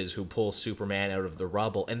waitresses who pull Superman out of the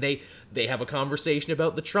rubble. And they have a conversation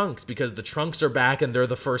about the trunks, because the trunks are back and they're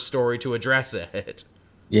the first story to address it.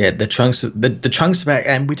 Yeah, the trunks are back,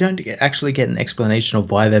 and we don't actually get an explanation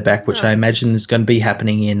of why they're back, which I imagine is going to be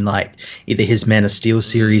happening in like either his Man of Steel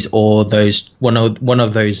series or one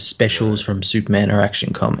of those specials from Superman or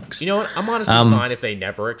Action Comics. You know what? I'm honestly fine if they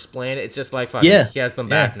never explain it. It's just like, fine, he has them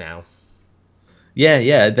back now.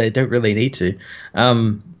 Yeah, they don't really need to.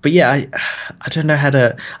 But yeah, I don't know how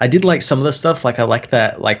to. I did like some of the stuff. Like I like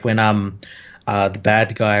that, like when the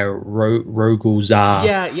bad guy Rogol Zar.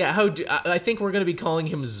 Yeah. I think we're gonna be calling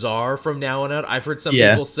him Zar from now on out. I've heard some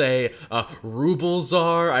people say Rubel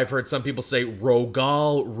Zar. I've heard some people say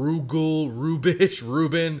Rogal, Rugul, Rubish,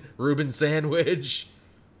 Reuben Sandwich.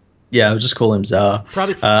 Yeah, I'll just call him Zar.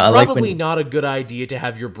 Probably not a good idea to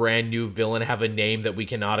have your brand new villain have a name that we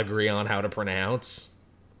cannot agree on how to pronounce.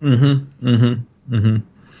 I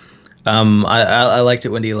liked it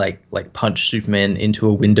when he like punched Superman into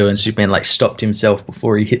a window, and Superman like stopped himself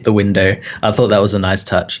before he hit the window. I thought that was a nice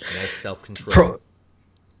touch. Nice self-control.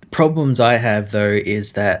 Problems I have though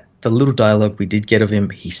is that the little dialogue we did get of him,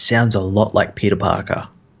 he sounds a lot like Peter Parker.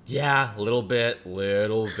 Yeah, a little bit.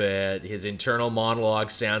 His internal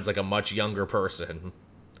monologue sounds like a much younger person.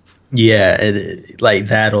 Yeah, like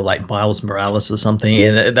that, or like Miles Morales or something.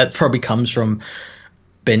 And that probably comes from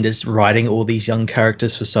Bendis writing all these young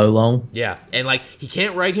characters for so long. Yeah, and like he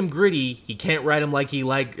can't write him gritty. He can't write him like he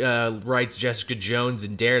writes Jessica Jones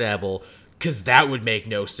and Daredevil, because that would make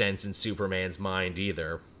no sense in Superman's mind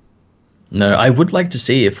either. No, I would like to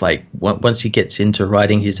see if, like, once he gets into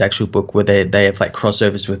writing his actual book where they have, like,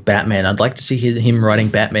 crossovers with Batman, I'd like to see him writing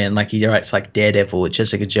Batman like he writes, like, Daredevil or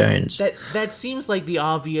Jessica Jones. That seems like the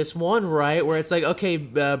obvious one, right? Where it's like, okay,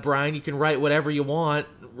 Brian, you can write whatever you want.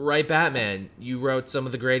 Write Batman. You wrote some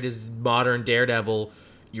of the greatest modern Daredevil.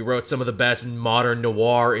 You wrote some of the best modern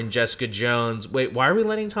noir in Jessica Jones. Wait, why are we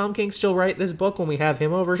letting Tom King still write this book when we have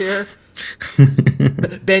him over here?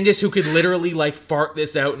 Bendis, who could literally, like, fart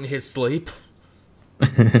this out in his sleep.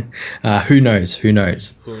 Who knows?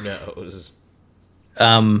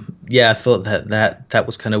 I thought that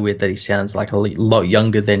was kind of weird that he sounds like a lot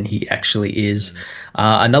younger than he actually is.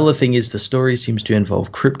 Another thing is the story seems to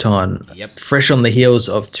involve Krypton. Yep. Fresh on the heels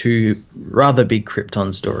of two rather big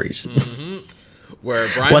Krypton stories. Mm-hmm. Where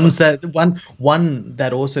Brian one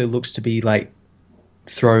that also looks to be like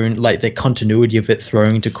thrown, like the continuity of it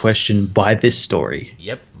thrown into question by this story.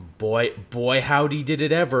 Yep. Boy, howdy did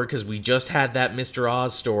it ever, because we just had that Mr.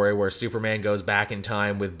 Oz story where Superman goes back in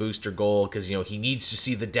time with Booster Gold because, he needs to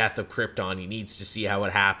see the death of Krypton. He needs to see how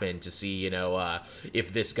it happened, to see,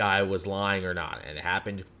 if this guy was lying or not. And it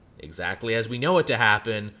happened exactly as we know it to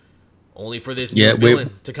happen, only for this new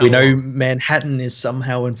villain to come We know along. Manhattan is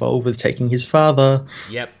somehow involved with taking his father.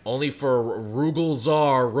 Yep, only for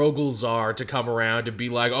Rogol-Zar to come around and be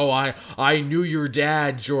like, oh, I knew your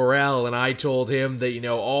dad, Jor-El, and I told him that,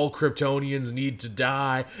 all Kryptonians need to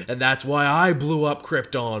die, and that's why I blew up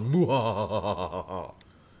Krypton.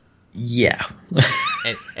 Yeah.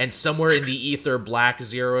 and somewhere in the ether, Black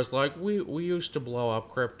Zero is like, we used to blow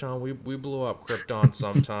up Krypton. We blew up Krypton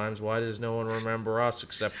sometimes. Why does no one remember us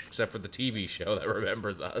except for the TV show that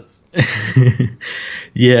remembers us?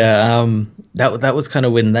 Yeah, that was kind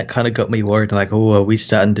of when that kind of got me worried. Like, oh, are we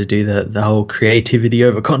starting to do the whole creativity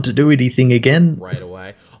over continuity thing again? Right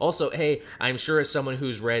away. Also, hey, I'm sure as someone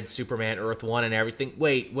who's read Superman Earth 1 and everything,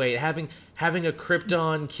 wait, having a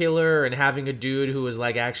Krypton killer and having a dude who was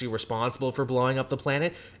like actually responsible for blowing up the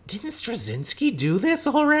planet, didn't Straczynski do this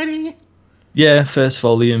already? Yeah, first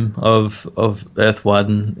volume of Earth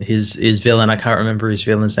 1. His villain, I can't remember his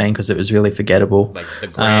villain's name because it was really forgettable. Like the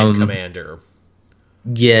Grand Commander.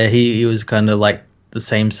 Yeah, he was kind of like the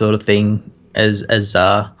same sort of thing as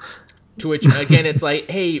Zar. To which, again, it's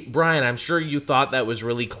like, hey, Brian, I'm sure you thought that was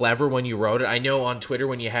really clever when you wrote it. I know on Twitter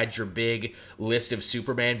when you had your big list of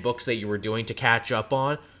Superman books that you were doing to catch up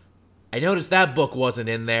on, I noticed that book wasn't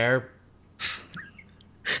in there.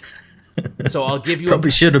 So I'll give you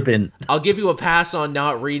Probably should have been. I'll give you a pass on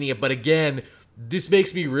not reading it, but again, this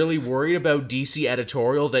makes me really worried about DC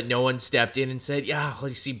editorial that no one stepped in and said, yeah, well,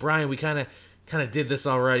 you see, Brian, we kind of did this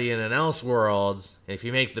already in an Elseworlds, and if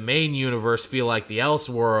you make the main universe feel like the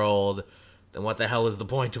Elseworld, then what the hell is the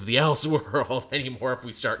point of the Elseworld anymore if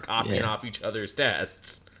we start copying off each other's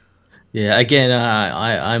tests? Yeah, again,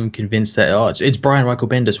 I'm convinced that it's Brian Michael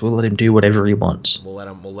Bendis. We'll let him do whatever he wants. We'll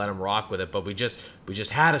let him rock with it. But we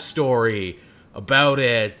just had a story about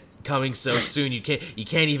it coming so soon. You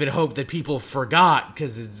can't even hope that people forgot,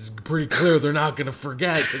 because it's pretty clear they're not going to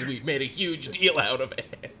forget because we made a huge deal out of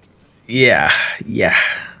it. Yeah.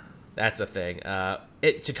 That's a thing.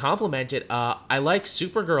 To complement it, I like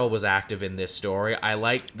Supergirl was active in this story. I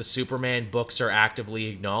like the Superman books are actively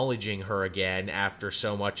acknowledging her again after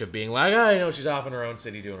so much of being like, she's off in her own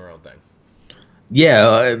city doing her own thing.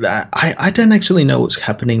 Yeah, I don't actually know what's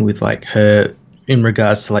happening with like her in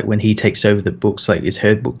regards to like when he takes over the books. Like, is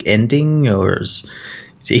her book ending, or is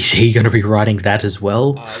he going to be writing that as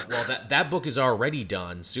well? Well, that book is already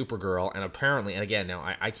done, Supergirl, and apparently, and again, now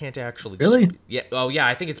I can't actually... Really? Yeah. Oh, yeah,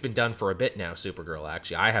 I think it's been done for a bit now, Supergirl,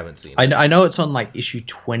 actually. I haven't seen it. I know it's on, like, issue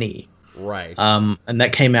 20. Right. And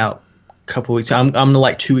that came out a couple weeks... I'm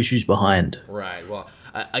like 2 issues behind. Right, well...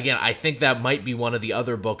 again, I think that might be one of the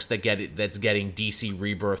other books that's getting DC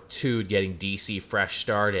Rebirth 2, getting DC fresh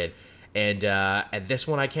started. And this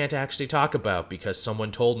one I can't actually talk about because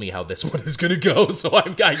someone told me how this one is going to go, so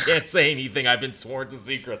I can't say anything. I've been sworn to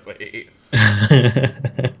secrecy.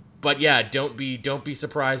 But yeah, don't be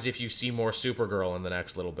surprised if you see more Supergirl in the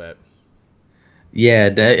next little bit. Yeah,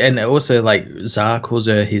 and also, like, Zar calls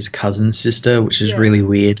her his cousin sister, which is really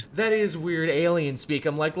weird. That is weird alien speak.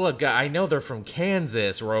 I'm like, look, I know they're from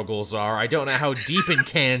Kansas, Rogol-Zar. I don't know how deep in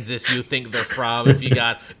Kansas you think they're from if you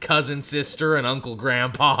got cousin sister and uncle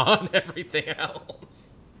grandpa and everything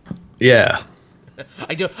else. Yeah.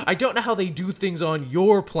 I don't know how they do things on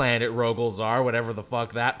your planet, Rogol-Zar, whatever the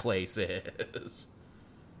fuck that place is.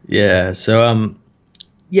 Yeah, so,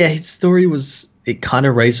 his story was... It kind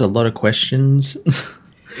of raised a lot of questions.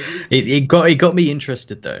 It got me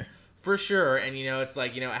interested, though. For sure, and it's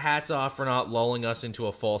like, hats off for not lulling us into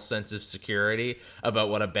a false sense of security about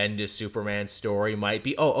what a Bendis Superman story might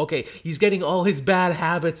be. Oh, okay, he's getting all his bad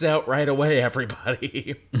habits out right away,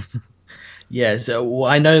 everybody. Yeah, so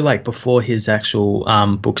I know, like, before his actual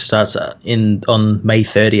book starts on May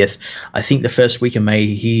 30th, I think the first week of May,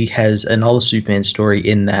 he has another Superman story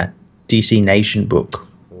in that DC Nation book.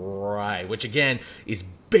 Right, which again is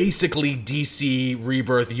basically DC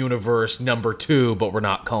Rebirth Universe number 2, but we're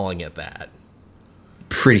not calling it that.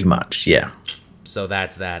 Pretty much, yeah. So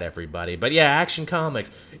that's that, everybody. But yeah, Action Comics,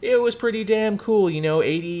 it was pretty damn cool.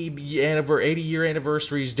 80-year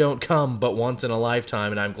anniversaries don't come but once in a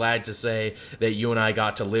lifetime, and I'm glad to say that you and I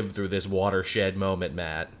got to live through this watershed moment,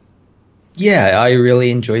 Matt. Yeah, I really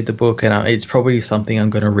enjoyed the book, and it's probably something I'm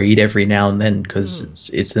going to read every now and then because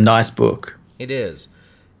it's a nice book. It is.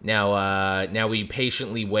 Now we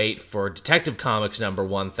patiently wait for Detective Comics number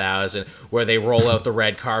 1000, where they roll out the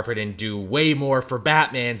red carpet and do way more for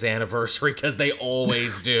Batman's anniversary, because they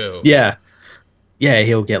always do. Yeah,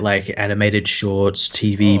 he'll get like animated shorts,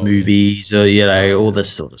 TV movies, or all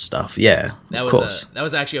this sort of stuff. Yeah, of course. That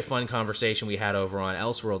was actually a fun conversation we had over on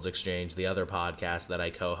Elseworlds Exchange, the other podcast that I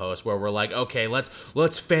co-host, where we're like, okay,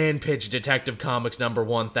 let's fan pitch Detective Comics number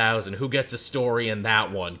 1000. Who gets a story in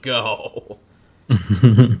that one? Go.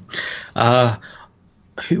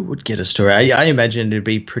 Who would get a story? I imagine it'd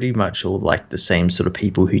be pretty much all like the same sort of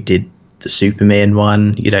people who did the Superman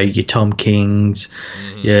one. Your Tom Kings,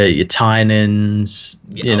 your Tynans.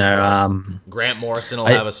 Grant Morrison will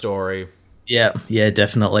have a story. Yeah,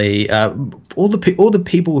 definitely. All the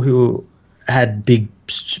people who had big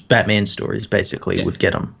Batman stories basically would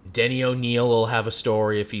get them. Denny O'Neil will have a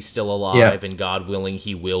story if he's still alive, and God willing,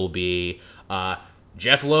 he will be.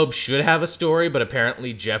 Jeff Loeb should have a story, but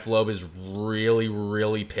apparently Jeff Loeb is really,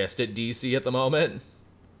 really pissed at DC at the moment.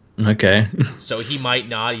 Okay. So he might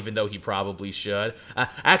not, even though he probably should.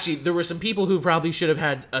 Actually, there were some people who probably should have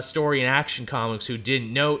had a story in Action Comics who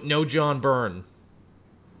didn't. No John Byrne.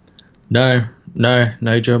 No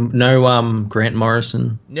Grant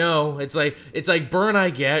Morrison. No, it's like Byrne. I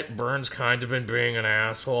get Byrne's kind of been being an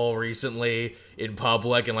asshole recently in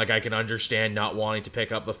public, and like I can understand not wanting to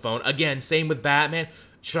pick up the phone. Again, same with Batman.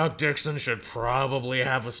 Chuck Dixon should probably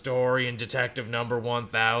have a story in Detective number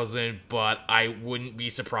 1000, but I wouldn't be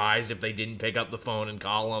surprised if they didn't pick up the phone and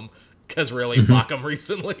call him, because really, fuck him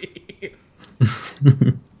recently.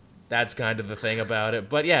 That's kind of the thing about it.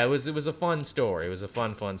 But yeah, it was a fun story. It was a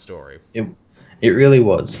fun story. It really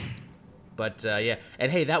was. But yeah,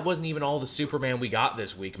 and hey, that wasn't even all the Superman we got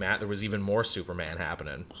this week, Matt. There was even more Superman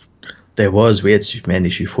happening. There was. We had Superman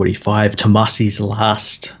issue 45, Tomasi's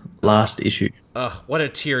last issue. Ugh, what a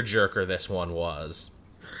tearjerker this one was.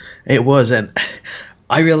 It was, and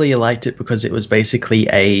I really liked it because it was basically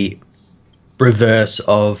a reverse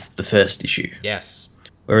of the first issue. Yes.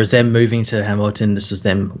 Whereas them moving to Hamilton, this was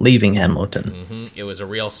them leaving Hamilton. Mm-hmm. It was a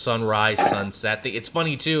real sunrise, sunset thing. It's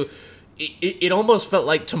funny, too. It almost felt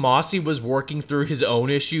like Tomasi was working through his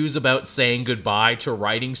own issues about saying goodbye to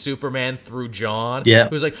writing Superman through John. Yeah.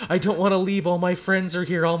 He was like, I don't want to leave. All my friends are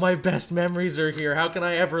here. All my best memories are here. How can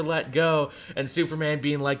I ever let go? And Superman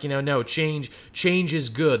being like, no, change is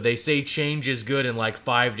good. They say change is good in like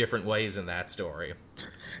 5 different ways in that story.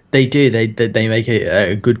 They do. They make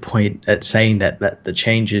a good point at saying that the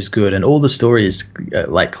change is good. And all the stories,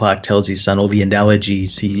 like Clark tells his son, all the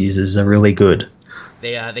analogies he uses are really good.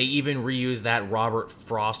 They even reuse that Robert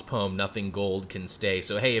Frost poem, Nothing Gold Can Stay.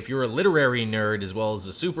 So, hey, if you're a literary nerd as well as a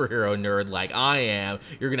superhero nerd like I am,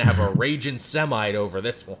 you're going to have a raging Semite over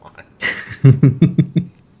this one.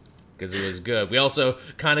 Because it was good. We also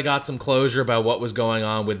kind of got some closure about what was going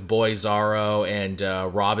on with Boy Zorro and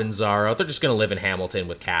Robin Zorro. They're just going to live in Hamilton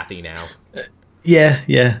with Kathy now.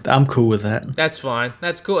 Yeah, I'm cool with that. That's fine.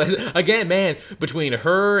 That's cool. Again, man, between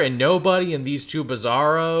her and Nobody and these 2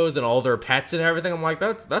 Bizarros and all their pets and everything, I'm like,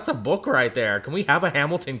 that's a book right there. Can we have a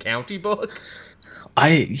Hamilton County book?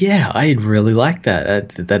 I'd really like that.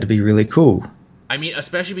 That'd be really cool. I mean,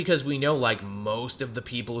 especially because we know, like, most of the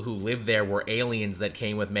people who lived there were aliens that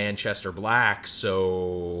came with Manchester Black,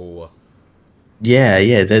 so...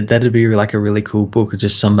 Yeah, that'd be like a really cool book.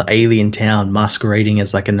 Just some alien town masquerading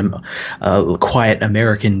as like a quiet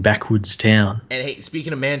American backwoods town. And hey,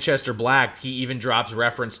 speaking of Manchester Black, he even drops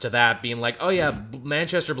reference to that, being like, oh yeah,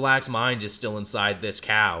 Manchester Black's mind is still inside this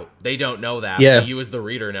cow. They don't know that, but you as the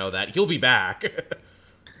reader know that. He'll be back.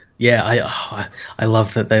 Yeah, I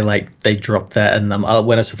love that they dropped that, and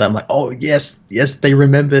when I saw that, I'm like, oh yes, they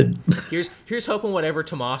remembered. Here's hoping whatever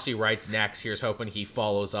Tomasi writes next. Here's hoping he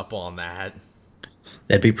follows up on that.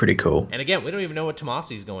 That'd be pretty cool. And again, we don't even know what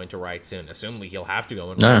Tomasi's going to write soon. Assumably, he'll have to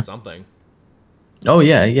go and write something. Oh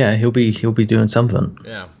yeah, he'll be doing something.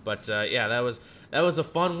 Yeah, but yeah, that was a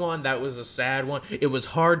fun one. That was a sad one. It was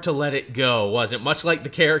hard to let it go, wasn't it? Much like the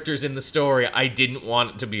characters in the story, I didn't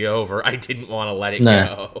want it to be over. I didn't want to let it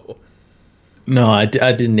go. No, I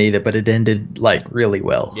didn't either, but it ended like really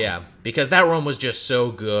well. Yeah, because that run was just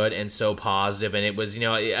so good and so positive, and it was,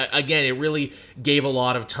 again, it really gave a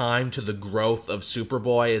lot of time to the growth of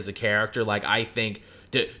Superboy as a character. Like, I think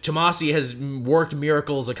Tomasi has worked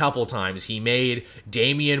miracles a couple times. He made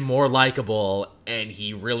Damian more likable, and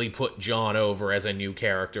he really put John over as a new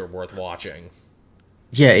character worth watching.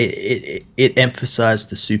 Yeah, it emphasized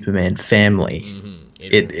the Superman family.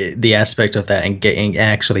 Mm-hmm. The aspect of that, and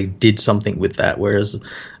actually did something with that, whereas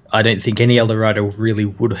I don't think any other writer really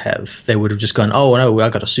would have. They would have just gone, oh, no, I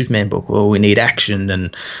got a Superman book. Well, we need action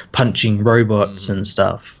and punching robots and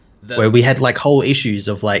stuff. Where we had like whole issues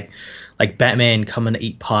of like Batman coming to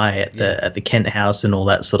eat pie at the Kent house and all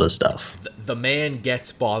that sort of stuff. The man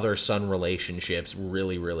gets father-son relationships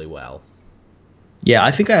really, really well. Yeah,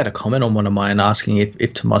 I think I had a comment on one of mine asking if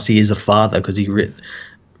Tomasi is a father, because he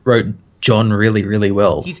wrote John really, really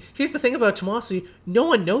well. Here's the thing about Tomasi. No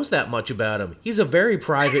one knows that much about him. He's a very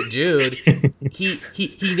private dude. He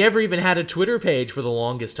never even had a Twitter page for the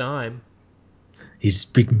longest time. He's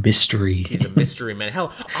a big mystery. He's a mystery man.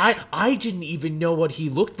 Hell, I didn't even know what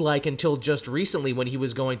he looked like until just recently when he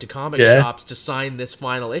was going to comic shops to sign this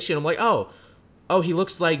final issue. And I'm like, oh, he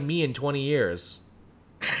looks like me in 20 years.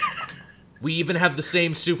 We even have the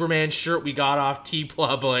same Superman shirt we got off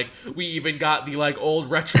TeePublic. We even got the old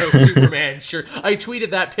retro Superman shirt. I tweeted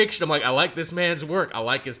that picture. I'm like, I like this man's work. I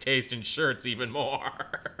like his taste in shirts even more.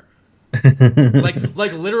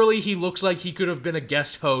 like literally, he looks like he could have been a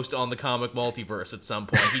guest host on the comic Multiverse at some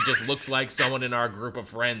point. He just looks like someone in our group of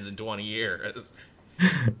friends in 20 years.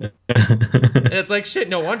 And it's like, shit,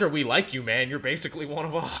 no wonder we like you, man. You're basically one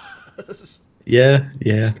of us. Yeah.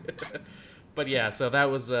 But yeah, so that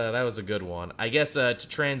was a good one. I guess to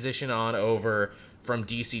transition on over from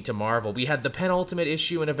DC to Marvel, we had the penultimate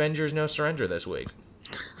issue in Avengers No Surrender this week.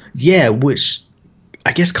 Yeah, which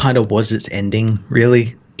I guess kind of was its ending,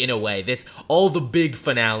 really. In a way, all the big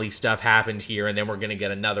finale stuff happened here, and then we're going to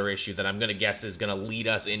get another issue that I'm going to guess is going to lead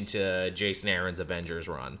us into Jason Aaron's Avengers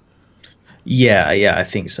run. Yeah, I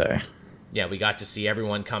think so. Yeah, we got to see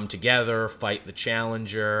everyone come together, fight the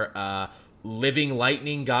Challenger. Living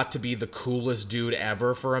Lightning got to be the coolest dude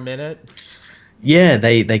ever for a minute. Yeah,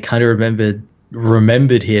 they kind of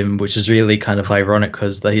remembered him, which is really kind of ironic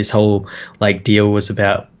because his whole deal was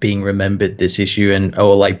about being remembered this issue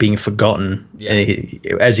or being forgotten. Yeah.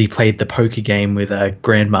 As he played the poker game with a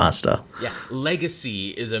Grandmaster. Yeah, legacy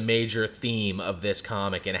is a major theme of this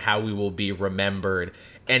comic and how we will be remembered.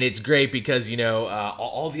 And it's great because,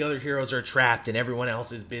 all the other heroes are trapped and everyone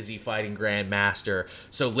else is busy fighting Grandmaster.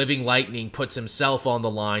 So Living Lightning puts himself on the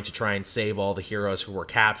line to try and save all the heroes who were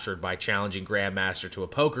captured by challenging Grandmaster to a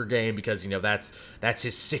poker game because, that's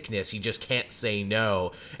his sickness. He just can't say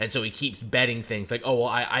no. And so he keeps betting things like, oh, well,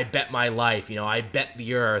 I bet my life, I bet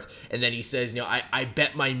the earth. And then he says, I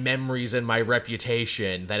bet my memories and my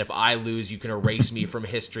reputation that if I lose, you can erase me from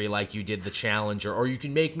history like you did the Challenger, or you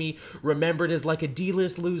can make me remembered as like a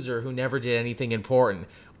D-list loser who never did anything important,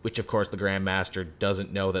 which of course the Grandmaster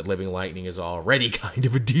doesn't know that Living Lightning is already kind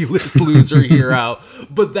of a D-list loser hero.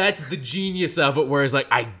 But that's the genius of it, where it's like,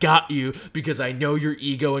 I got you because I know your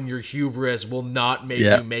ego and your hubris will not make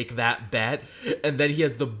you make that bet. And then he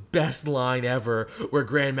has the best line ever where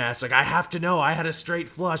Grandmaster's like, I have to know, I had a straight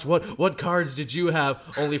flush. What cards did you have?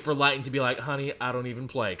 Only for Lightning to be like, honey, I don't even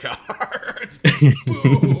play cards.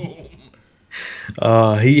 Boom.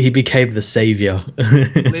 He became the savior.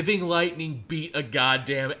 Living Lightning beat a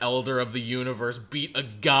goddamn Elder of the Universe, beat a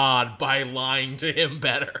god by lying to him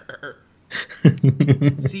better.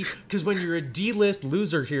 See, because when you're a D-list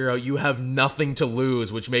loser hero, you have nothing to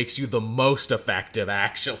lose, which makes you the most effective,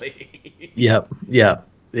 actually. Yep. Yeah,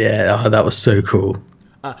 that was so cool.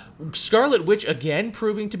 Scarlet Witch, again,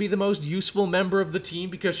 proving to be the most useful member of the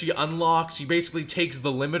team because she basically takes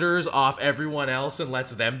the limiters off everyone else and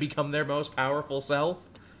lets them become their most powerful self.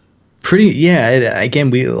 Again,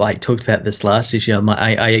 we talked about this last issue.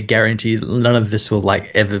 I guarantee none of this will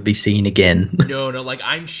ever be seen again. No,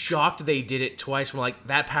 I'm shocked they did it twice. We're like,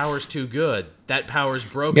 that power's too good. That power's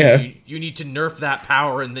broken. Yeah. You need to nerf that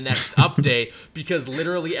power in the next update because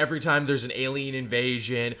literally every time there's an alien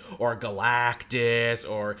invasion or Galactus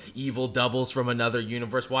or evil doubles from another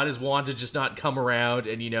universe, why does Wanda just not come around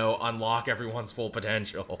and, unlock everyone's full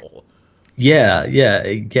potential? Yeah.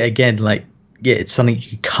 Again, it's something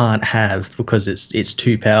you can't have because it's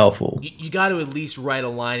too powerful. You got to at least write a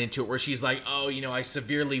line into it where she's like, oh, I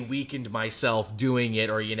severely weakened myself doing it,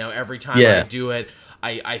 or, every time I do it,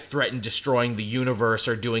 I threaten destroying the universe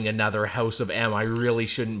or doing another House of M. I really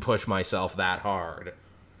shouldn't push myself that hard.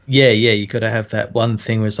 Yeah, you got to have that one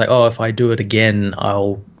thing where it's like, oh, if I do it again,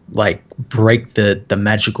 I'll break the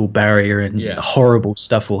magical barrier and horrible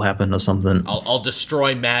stuff will happen or something. I'll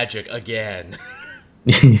destroy magic again.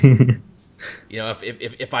 You know,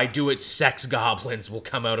 if I do it, sex goblins will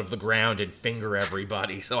come out of the ground and finger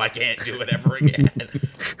everybody, so I can't do it ever again.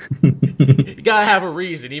 You gotta have a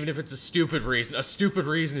reason, even if it's a stupid reason. A stupid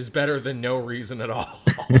reason is better than no reason at all.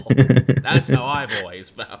 That's how I've always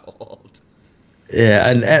felt. Yeah,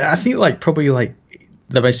 and I think like probably like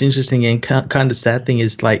the most interesting and kind of sad thing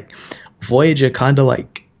is like Voyager kind of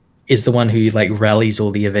like is the one who like rallies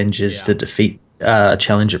all the Avengers to defeat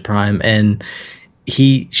Challenger Prime, and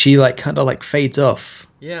she like kind of like fades off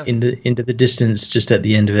into the distance just at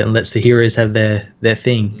the end of it and lets the heroes have their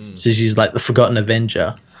thing. So she's like the forgotten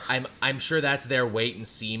Avenger. I'm sure that's their wait and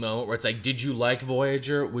see moment where it's like, did you like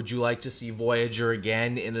Voyager? Would you like to see Voyager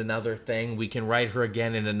again in another thing? We can write her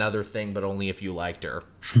again in another thing, but only if you liked her.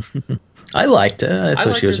 I liked her. I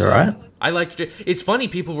thought she was alright. I liked her. It's funny,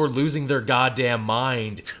 people were losing their goddamn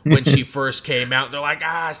mind when she first came out. They're like,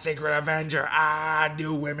 Secret Avenger,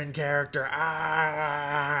 new women character,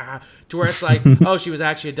 to where it's like, oh, she was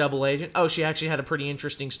actually a double agent. Oh, she actually had a pretty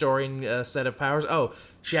interesting story and set of powers. Oh,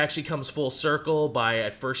 she actually comes full circle by,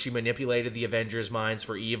 at first she manipulated the Avengers' minds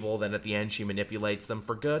for evil, then at the end she manipulates them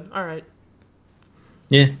for good. All right.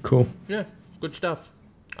 Yeah, cool. Yeah, good stuff.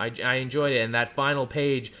 I enjoyed it, and that final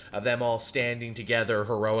page of them all standing together,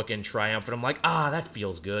 heroic and triumphant, I'm like, that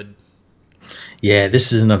feels good. Yeah,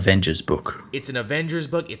 this is an Avengers book. It's an Avengers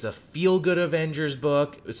book. It's a feel-good Avengers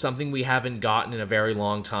book. It's something we haven't gotten in a very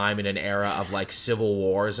long time in an era of, like, civil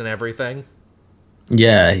wars and everything.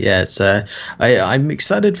 Yeah. It's I'm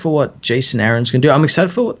excited for what Jason Aaron's going to do. I'm excited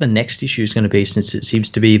for what the next issue is going to be, since it seems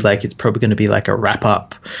to be like it's probably going to be like a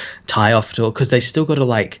wrap-up, tie-off to it, because they still got to,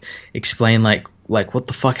 like, explain, like what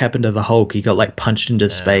the fuck happened to the Hulk? He got like punched into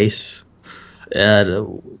space.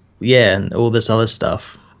 And all this other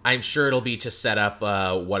stuff. I'm sure it'll be to set up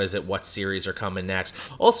what series are coming next.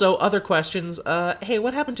 Also, other questions. Hey,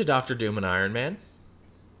 what happened to Doctor Doom and Iron Man?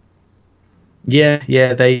 Yeah,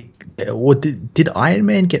 did Iron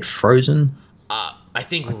Man get frozen? I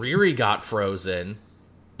think Riri got frozen.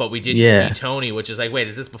 But we didn't see Tony, which is like, wait,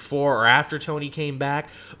 is this before or after Tony came back?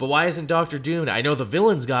 But why isn't Doctor Doom? I know the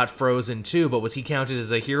villains got frozen too, but was he counted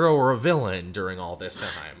as a hero or a villain during all this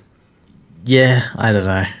time? Yeah, I don't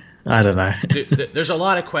know. There's a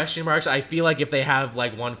lot of question marks. I feel like if they have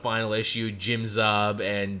like one final issue, Jim Zub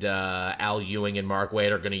and Al Ewing and Mark Waid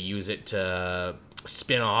are going to use it to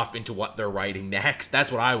spin off into what they're writing next.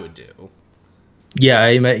 That's what I would do.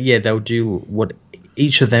 Yeah, they'll do what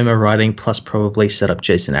each of them are writing, plus probably set up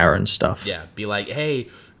Jason Aaron stuff. Yeah, be like, hey,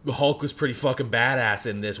 Hulk was pretty fucking badass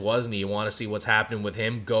in this, wasn't he? You want to see what's happening with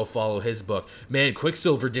him? Go follow his book. Man,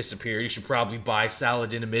 Quicksilver disappeared. You should probably buy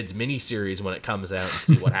Saladin Amid's miniseries when it comes out and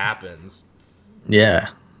see what happens. Yeah.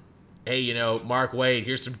 Hey, Mark Waid,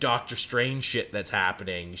 here's some Doctor Strange shit that's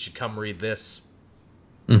happening. You should come read this.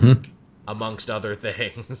 Mm-hmm. Amongst other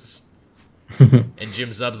things. And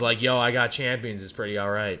Jim Zub's like, yo, I got Champions. It's pretty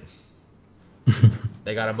alright.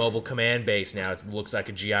 They got a mobile command base now. It looks like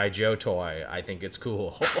a G.I. Joe toy. I think it's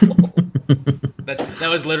cool. That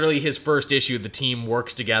was literally his first issue. The team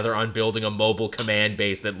works together on building a mobile command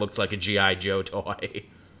base that looks like a G.I. Joe toy.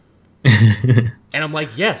 And I'm like,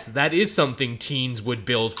 yes, that is something teens would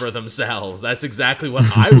build for themselves. That's exactly what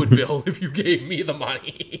I would build if you gave me the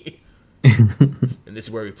money. And this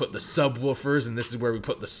is where we put the subwoofers, and this is where we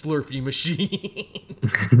put the Slurpee machine.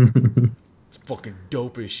 It's fucking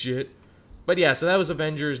dope as shit. But yeah, so that was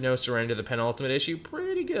Avengers No Surrender, the penultimate issue.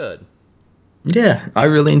 Pretty good. Yeah, I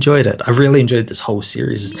really enjoyed it. I really enjoyed this whole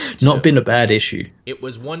series. It's not been a bad issue. It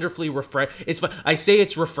was wonderfully refreshing. I say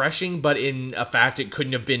it's refreshing, but in a fact, it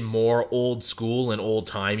couldn't have been more old school and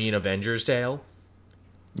old-timey an Avengers tale.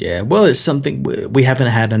 Yeah, well, it's something we haven't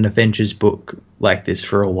had an Avengers book like this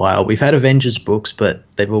for a while. We've had Avengers books, but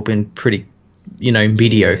they've all been pretty,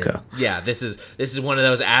 mediocre. Yeah, this is one of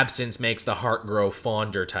those absence makes the heart grow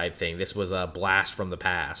fonder type thing. This was a blast from the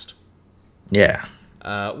past. Yeah.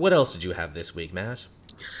 What else did you have this week, Matt?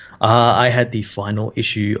 I had the final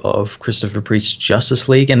issue of Christopher Priest's Justice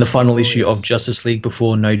League and the final issue of Justice League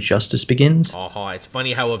before No Justice begins. It's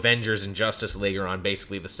funny how Avengers and Justice League are on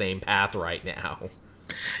basically the same path right now.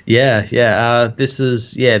 Yeah. This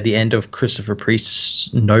is the end of Christopher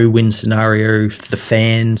Priest's no-win scenario, the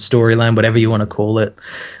fan storyline, whatever you want to call it.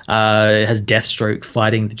 It has Deathstroke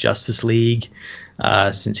fighting the Justice League,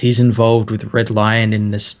 since he's involved with Red Lion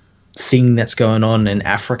in this thing that's going on in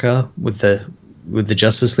Africa with the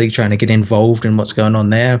Justice League, trying to get involved in what's going on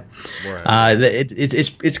there. Right.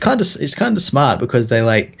 It's kind of smart because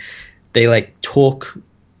they talk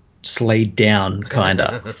Slade down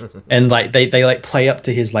kinda and they play up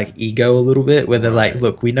to his ego a little bit, where they're like,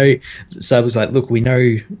 look, we know, so I was like, look, we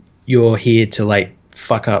know you're here to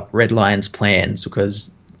fuck up Red Lion's plans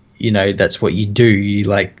because that's what you do. You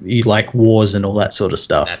like wars and all that sort of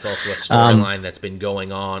stuff. That's also a storyline that's been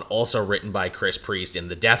going on, also written by Chris Priest in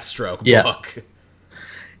the Deathstroke book.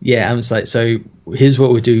 Yeah, I'm just like, so here's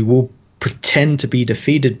what we'll do. We'll pretend to be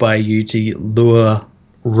defeated by you to lure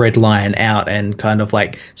Red Lion out and kind of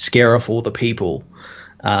like scare off all the people.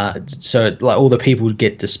 So like all the people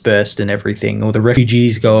get dispersed and everything, or the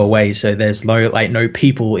refugees go away. So there's no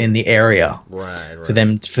people in the area for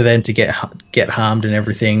them to get harmed and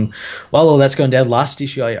everything. While all that's going down, last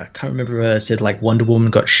issue I can't remember whether I said like Wonder Woman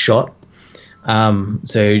got shot.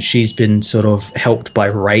 So she's been sort of helped by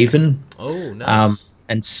Raven. Oh, nice.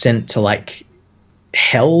 And sent to like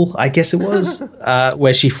hell, I guess it was,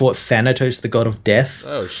 where she fought Thanatos, the god of death.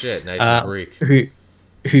 Oh shit! Nice and Greek.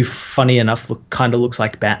 Who, funny enough, kind of looks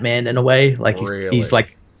like Batman in a way. Like he's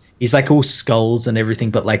like all skulls and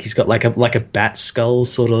everything, but like he's got like a bat skull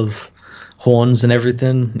sort of horns and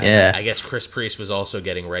everything. Yeah. I guess Chris Priest was also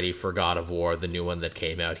getting ready for God of War, the new one that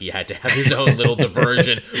came out. He had to have his own little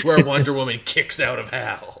diversion where Wonder Woman kicks out of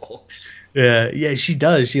hell. Yeah, she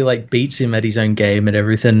does. She like beats him at his own game and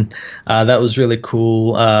everything. That was really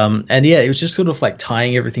cool. And yeah, it was just sort of like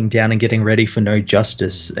tying everything down and getting ready for No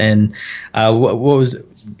Justice. And what was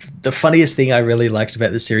the funniest thing I really liked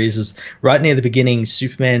about the series is right near the beginning,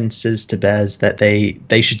 Superman says to Baz that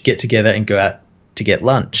they should get together and go out to get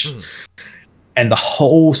lunch. And the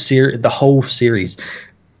whole series,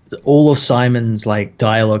 all of Simon's like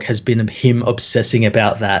dialogue has been him obsessing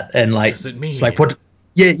about that, and like it's like what.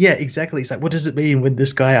 Yeah, exactly. It's like, what does it mean when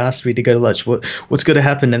this guy asked me to go to lunch? What's going to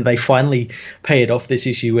happen? And they finally pay it off this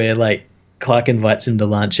issue where like Clark invites him to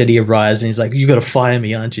lunch and he arrives and he's like, you got to fire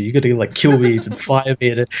me, aren't you? You got to like kill me and fire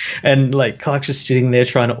me. And like Clark's just sitting there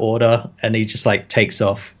trying to order and he just like takes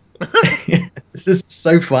off. This is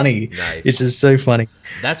so funny. Nice. It's just so funny.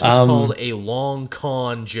 That's what's called a long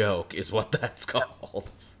con joke is what that's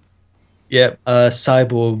called. Yeah.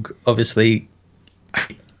 Cyborg, obviously,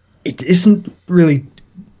 it isn't really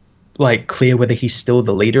like clear whether he's still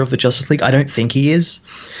the leader of the Justice League. I don't think he is,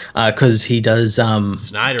 because he does.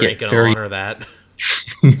 Snyder ain't gonna honor that.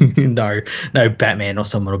 no, Batman or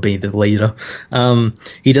someone will be the leader.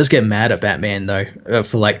 He does get mad at Batman though,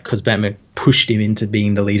 because Batman pushed him into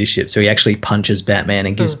being the leadership. So he actually punches Batman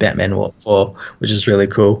and gives Batman what for, which is really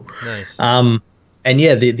cool. Nice. And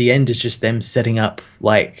yeah, the end is just them setting up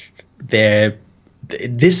like their.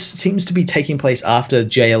 This seems to be taking place after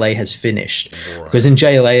JLA has finished, because in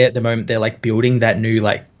JLA at the moment they're like building that new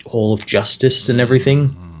like Hall of Justice and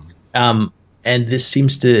everything. And this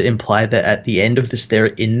seems to imply that at the end of this they're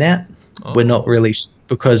in that. We're not really,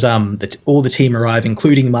 because all the team arrive,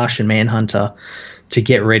 including Martian Manhunter, to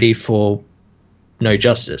get ready for No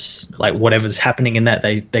Justice. Like whatever's happening in that,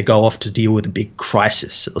 they go off to deal with a big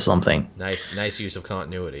crisis or something. Nice use of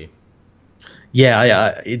continuity.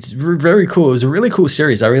 Yeah, it's very cool. It was a really cool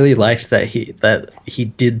series. I really liked that he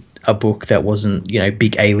did a book that wasn't,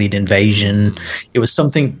 big alien invasion. It was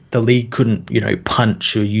something the League couldn't,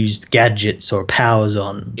 punch or use gadgets or powers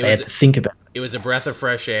on. They had to think about it. It was a breath of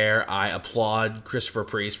fresh air. I applaud Christopher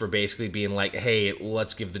Priest for basically being like, hey,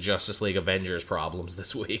 let's give the Justice League Avengers problems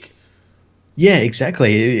this week. Yeah,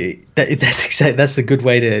 exactly. That's the good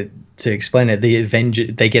way to explain it.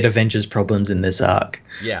 They get Avengers problems in this arc.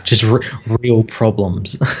 Yeah, just real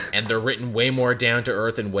problems. And they're written way more down to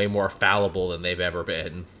earth and way more fallible than they've ever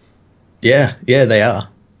been. Yeah, they are.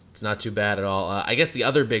 It's not too bad at all. I guess the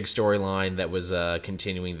other big storyline that was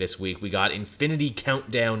continuing this week, we got Infinity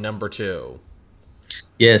Countdown #2.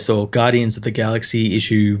 Yeah, so Guardians of the Galaxy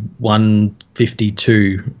issue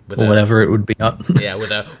 152 or whatever it would be up. Yeah,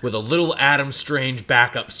 with a little Adam Strange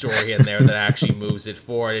backup story in there that actually moves it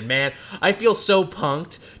forward. And man, I feel so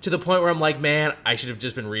punked to the point where I'm like, man, I should have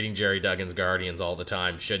just been reading Jerry Duggan's Guardians all the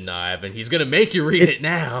time, shouldn't I have? And he's gonna make you read it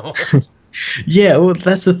now. Yeah, well,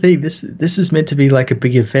 that's the thing. This is meant to be like a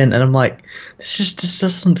big event, and I'm like, this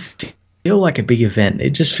doesn't feel like a big event.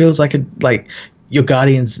 It just feels like your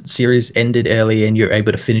Guardians series ended early and you're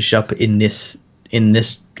able to finish up in this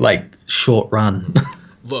like short run.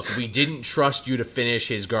 Look, we didn't trust you to finish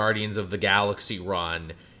his Guardians of the Galaxy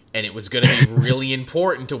run, and it was going to be really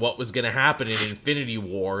important to what was going to happen in Infinity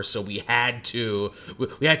War, so we had to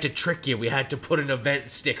trick you. We had to put an event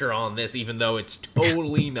sticker on this, even though it's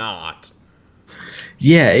totally not.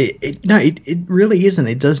 Yeah, it really isn't.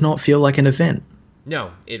 It does not feel like an event.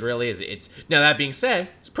 No, it really is. Now, that being said,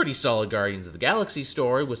 it's a pretty solid Guardians of the Galaxy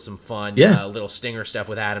story with some fun little stinger stuff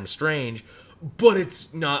with Adam Strange, but it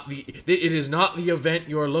is not the event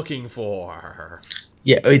you're looking for.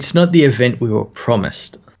 Yeah, it's not the event we were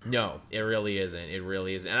promised. No, it really isn't. It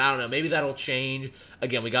really isn't. And I don't know, maybe that'll change.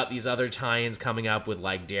 Again, we got these other tie-ins coming up with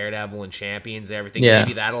like Daredevil and Champions and everything. Yeah.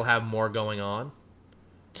 Maybe that'll have more going on.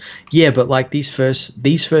 Yeah, but like these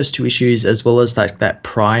first two issues, as well as that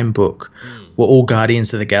Prime book, were all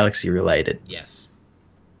Guardians of the Galaxy related. Yes.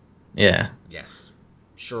 Yeah. Yes.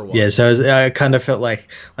 Sure was. Yeah, so I kind of felt like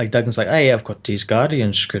Duncan's like, hey, I've got these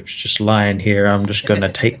Guardian scripts just lying here. I'm just going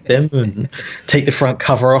to take them and take the front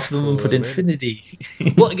cover off them and put Infinity.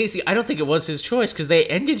 Well, see, I don't think it was his choice because they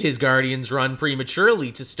ended his Guardians run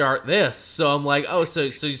prematurely to start this. So I'm like, oh, so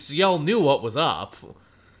y'all knew what was up.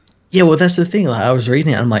 Yeah, well, that's the thing. Like, I was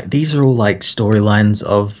reading it, I'm like, these are all like storylines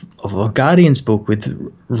of a Guardians book with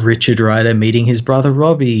Richard Rider meeting his brother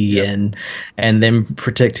Robbie, and them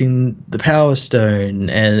protecting the Power Stone,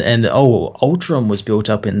 and Ultron was built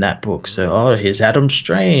up in that book. So here's Adam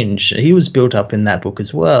Strange, he was built up in that book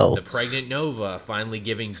as well. The pregnant Nova finally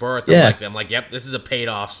giving birth. Yeah. I'm like, yep, this is a paid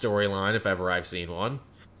off storyline if ever I've seen one.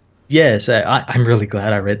 Yeah, so I'm really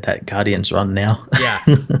glad I read that Guardians run now. Yeah,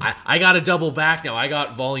 I got to double back now. I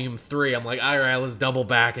got volume 3. I'm like, all right, let's double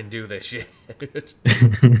back and do this shit.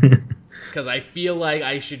 Because I feel like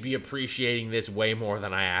I should be appreciating this way more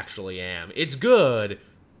than I actually am. It's good,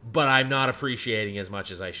 but I'm not appreciating as much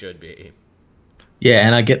as I should be. Yeah,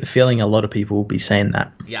 and I get the feeling a lot of people will be saying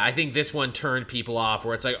that. Yeah, I think this one turned people off,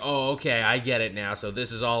 where it's like, oh, okay, I get it now, so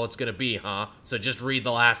this is all it's going to be, huh? So just read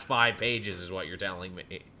the last 5 pages is what you're telling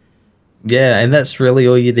me. Yeah, and that's really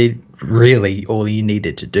all you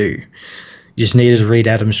needed to do. You just needed to read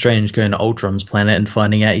Adam Strange going to Ultron's planet and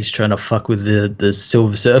finding out he's trying to fuck with the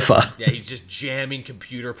Silver Surfer. Yeah, he's just jamming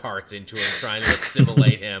computer parts into him, trying to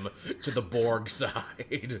assimilate him to the Borg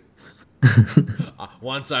side.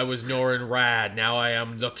 Once I was Norrin Rad, now I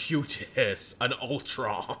am the Cutis, an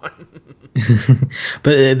Ultron.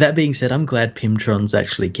 But that being said, I'm glad Pimtron's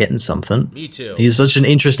actually getting something. Me too. He's such an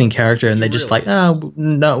interesting character, and they're really just like,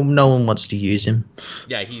 no one wants to use him.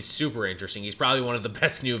 Yeah, he's super interesting. He's probably one of the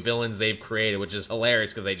best new villains they've created, which is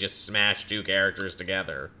hilarious because they just smashed 2 characters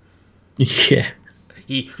together. Yeah.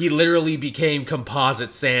 He literally became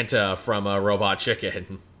Composite Santa from Robot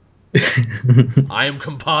Chicken. I am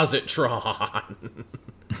Compositron.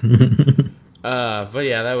 But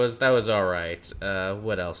yeah, that was all right.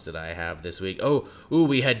 What else did I have this week?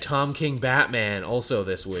 We had Tom King Batman also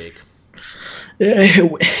this week.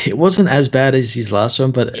 It wasn't as bad as his last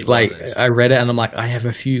one, but wasn't. I read it and I'm like, I have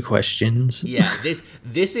a few questions. Yeah,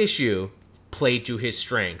 this issue played to his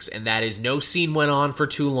strengths, and that is no scene went on for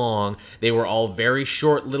too long. They were all very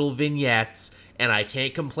short little vignettes. And I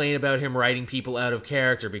can't complain about him writing people out of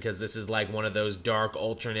character because this is like one of those dark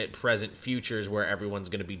alternate present futures where everyone's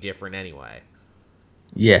going to be different anyway.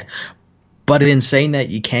 Yeah. But in saying that,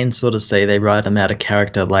 you can sort of say they write him out of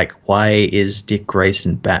character. Like, why is Dick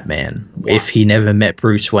Grayson Batman if he never met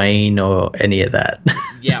Bruce Wayne or any of that?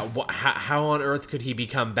 Yeah, how on earth could he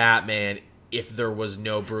become Batman if there was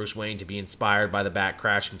no Bruce Wayne to be inspired by the bat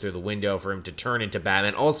crashing through the window for him to turn into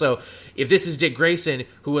Batman? Also, if this is Dick Grayson,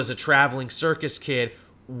 who was a traveling circus kid,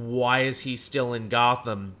 why is he still in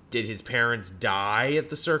Gotham? Did his parents die at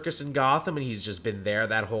the circus in Gotham and he's just been there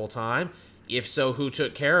that whole time? If so, who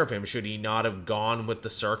took care of him? Should he not have gone with the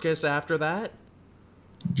circus after that?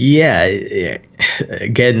 Yeah.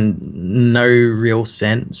 Again, no real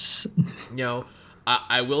sense. No.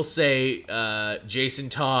 I will say Jason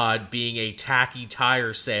Todd being a tacky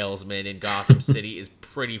tire salesman in Gotham City is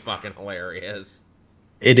pretty fucking hilarious.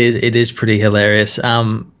 It is pretty hilarious.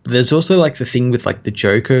 There's also like the thing with like the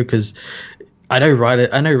Joker, because I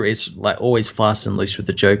know it's like always fast and loose with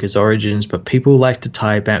the Joker's origins, but people like to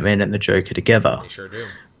tie Batman and the Joker together. They sure do.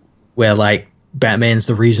 Where like Batman's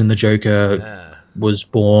the reason the Joker was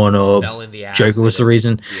born, or Joker was the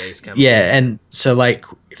reason. Yeah, and so like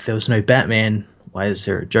if there was no Batman, why is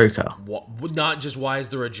there a Joker? Not just why is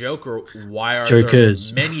there a Joker, why are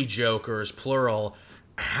Jokers. there many Jokers, plural?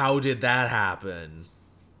 How did that happen?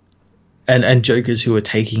 And Jokers who are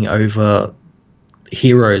taking over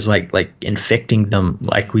heroes, like infecting them,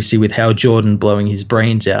 like we see with Hal Jordan blowing his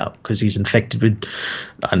brains out because he's infected with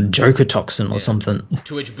Joker toxin or something.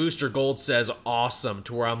 To which Booster Gold says, awesome,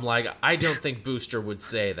 to where I'm like, I don't think Booster would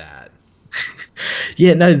say that.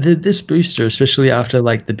 Yeah, no, this Booster, especially after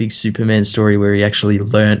like the big Superman story where he actually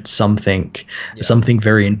learnt something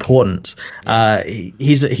very important.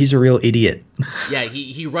 He's a real idiot. Yeah,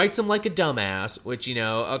 he writes him like a dumbass, which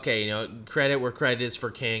credit where credit is for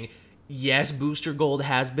King. Yes, Booster Gold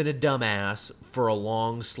has been a dumbass for a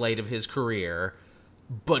long slate of his career,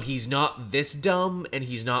 but he's not this dumb and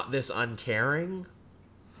he's not this uncaring.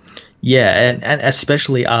 Yeah, and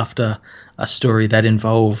especially after a story that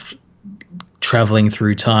involved traveling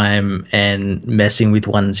through time and messing with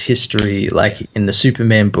one's history, like in the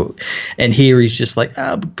Superman book. And here he's just like,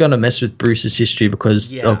 I'm gonna mess with Bruce's history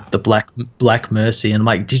because of the Black Mercy. And I'm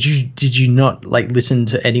like, did you not like listen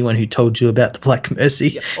to anyone who told you about the Black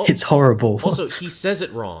Mercy? Yeah. It's horrible. Also, he says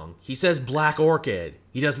it wrong. He says Black Orchid.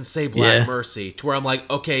 He doesn't say Black Mercy. To where I'm like,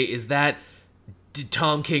 okay, did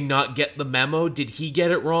Tom King not get the memo? Did he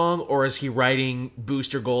get it wrong? Or is he writing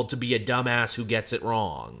Booster Gold to be a dumbass who gets it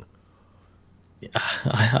wrong?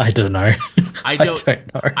 I don't know. I don't know.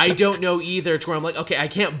 I don't know either, to where I'm like, okay, I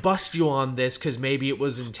can't bust you on this because maybe it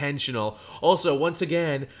was intentional. Also, once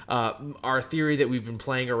again, our theory that we've been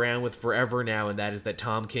playing around with forever now, and that is that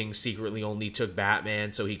Tom King secretly only took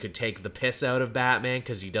Batman so he could take the piss out of Batman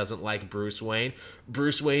because he doesn't like Bruce Wayne.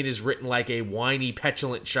 Bruce Wayne is written like a whiny,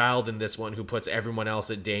 petulant child in this one who puts everyone else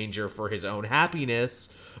at danger for his own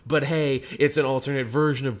happiness. But hey, it's an alternate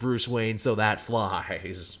version of Bruce Wayne, so that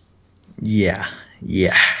flies. Yeah.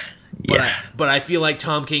 But I feel like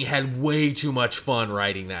Tom King had way too much fun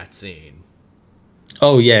writing that scene.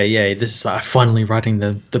 Oh yeah. This is finally writing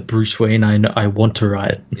the Bruce Wayne I want to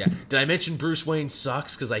write. Yeah. Did I mention Bruce Wayne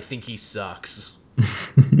sucks? Because I think he sucks.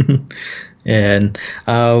 And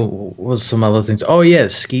what was some other things? Oh yeah,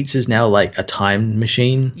 Skeets is now like a time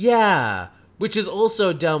machine. Yeah. Which is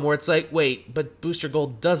also dumb, where it's like, wait, but Booster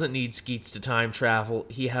Gold doesn't need Skeets to time travel.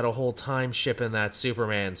 He had a whole time ship in that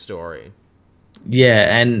Superman story.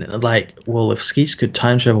 Yeah, and like, well, if Skeets could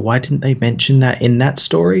time travel, why didn't they mention that in that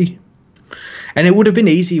story? And it would have been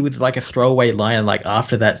easy with like a throwaway line, like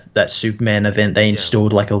after that Superman event, they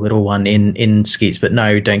installed like a little one in Skeets, but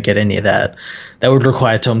no, don't get any of that. That would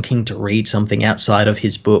require Tom King to read something outside of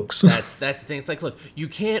his books. That's the thing. It's like, look, you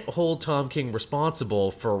can't hold Tom King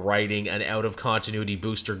responsible for writing an out-of-continuity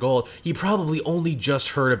Booster Gold. He probably only just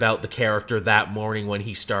heard about the character that morning when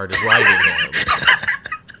he started writing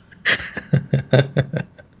him.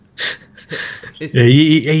 Yeah,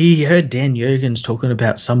 he heard Dan Jurgens talking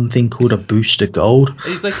about something called a Booster Gold. And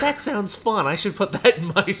he's like, that sounds fun. I should put that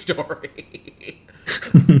in my story.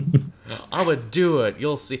 I would do it.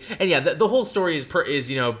 You'll see. And yeah, the whole story is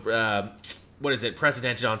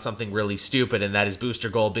precedented on something really stupid, and that is Booster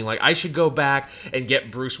Gold being like, I should go back and get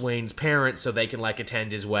Bruce Wayne's parents so they can like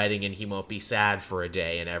attend his wedding and he won't be sad for a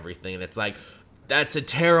day and everything. And it's like, that's a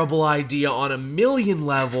terrible idea on a million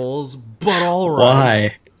levels, but all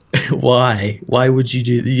right. Why would you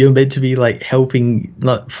do that? You're meant to be like helping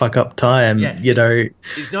not fuck up time, you know.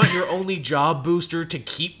 Is not your only job, Booster, to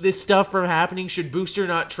keep this stuff from happening? Should Booster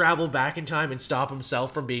not travel back in time and stop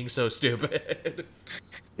himself from being so stupid?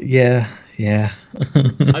 Yeah.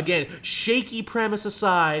 Again, shaky premise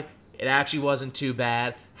aside, it actually wasn't too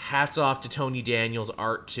bad. Hats off to Tony Daniels'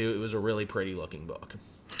 art too. It was a really pretty looking book.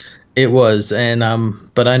 It was, and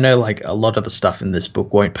but I know like a lot of the stuff in this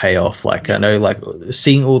book won't pay off. Like I know, like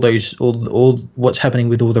seeing all what's happening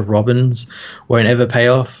with all the Robins won't ever pay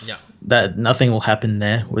off. Yeah, that nothing will happen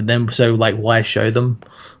there with them. So like, why show them?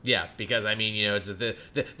 Yeah, because I mean, it's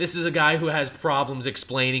this is a guy who has problems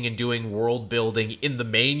explaining and doing world building in the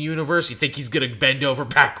main universe. You think he's gonna bend over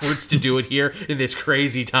backwards to do it here in this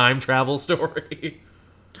crazy time travel story?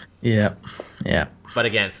 Yeah. But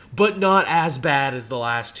again, not as bad as the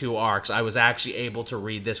last two arcs. I was actually able to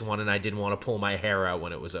read this one, and I didn't want to pull my hair out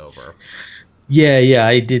when it was over. Yeah,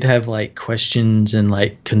 I did have like questions and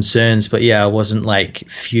like concerns, but yeah, I wasn't like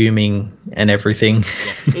fuming and everything.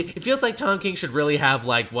 Yeah. It feels like Tom King should really have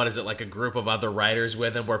like, like a group of other writers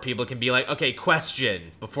with him where people can be like, okay,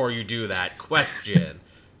 question before you do that. Question.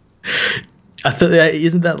 I thought,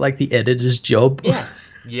 isn't that like the editor's job?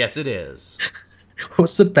 Yes, it is.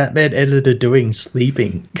 What's the Batman editor doing?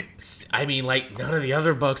 Sleeping? I mean, like, none of the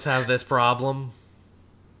other books have this problem.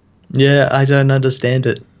 Yeah, I don't understand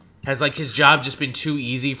it. Has, like, his job just been too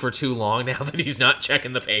easy for too long now that he's not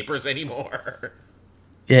checking the papers anymore?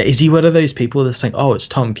 Yeah, is he one of those people that's saying, oh, it's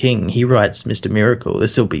Tom King, he writes Mr. Miracle,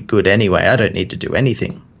 this will be good anyway, I don't need to do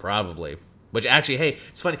anything. Probably. Which, actually, hey,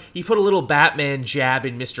 it's funny, he put a little Batman jab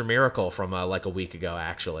in Mr. Miracle from, like, a week ago,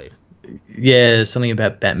 actually. Yeah, something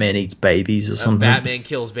about Batman eats babies or something. Batman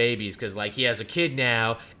kills babies because, like, he has a kid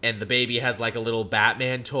now, and the baby has, like, a little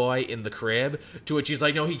Batman toy in the crib, to which he's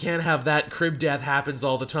like, no, he can't have that. Crib death happens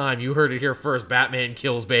all the time. You heard it here first. Batman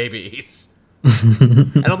kills babies.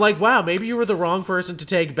 And I'm like, wow, maybe you were the wrong person to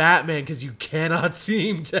take Batman because you cannot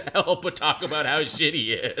seem to help but talk about how shit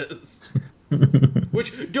he is.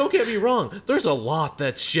 Which, don't get me wrong, there's a lot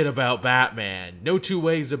that's shit about Batman. No two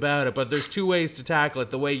ways about it, but there's two ways to tackle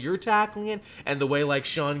it. The way you're tackling it, and the way, like,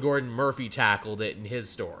 Sean Gordon Murphy tackled it in his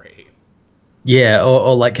story. Yeah,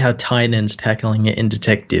 or like how Tynan's tackling it in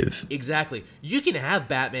Detective. Exactly. You can have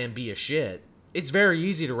Batman be a shit. it's very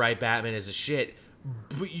easy to write Batman as a shit,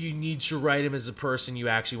 but you need to write him as a person you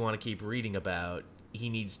actually want to keep reading about. He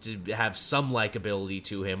needs to have some likability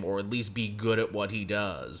to him, or at least be good at what he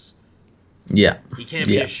does. Yeah. He can't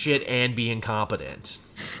be a shit and be incompetent.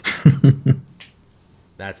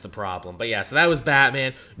 That's the problem. But yeah, so that was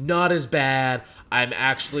Batman. Not as bad. I'm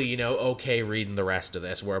actually, okay reading the rest of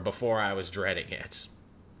this, where before I was dreading it.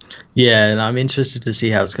 Yeah, and I'm interested to see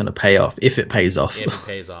how it's going to pay off, if it pays off. If it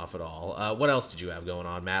pays off at all. What else did you have going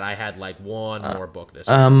on, Matt? I had one more book this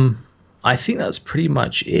week. I think that's pretty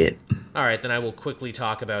much it. All right, then I will quickly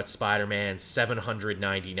talk about Spider-Man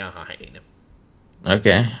 799.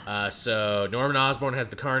 Okay. So Norman Osborn has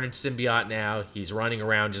the Carnage symbiote now. He's running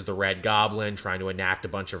around as the Red Goblin, trying to enact a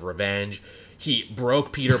bunch of revenge. He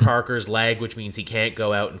broke Peter Parker's leg, which means he can't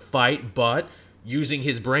go out and fight, but using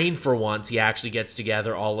his brain for once, he actually gets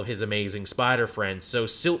together all of his amazing spider friends. So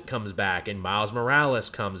Silk comes back, and Miles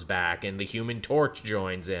Morales comes back, and the Human Torch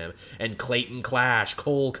joins him, and Clayton Clash,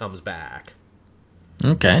 Cole comes back.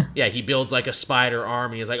 Okay. Yeah, he builds like a spider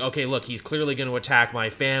army. He's like, okay, look, he's clearly going to attack my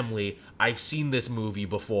family. I've seen this movie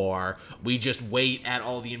before. We just wait at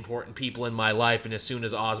all the important people in my life, and as soon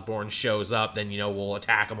as Osborn shows up, then, we'll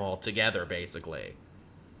attack them all together, basically.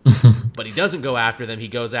 But he doesn't go after them. He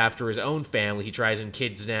goes after his own family. He tries to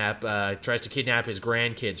kidnap his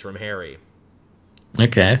grandkids from Harry.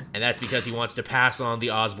 Okay. And that's because he wants to pass on the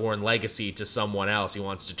Osborn legacy to someone else. He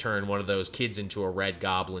wants to turn one of those kids into a Red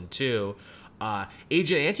Goblin, too.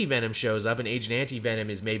 Agent Anti-Venom shows up, and Agent Anti-Venom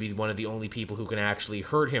is maybe one of the only people who can actually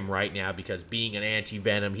hurt him right now, because being an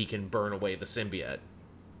Anti-Venom, he can burn away the symbiote.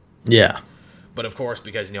 Yeah. But of course,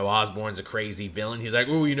 because, Osborn's a crazy villain, he's like,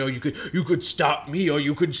 oh, you could stop me, or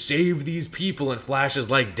you could save these people, and Flash is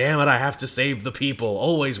like, damn it, I have to save the people,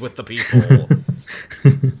 always with the people.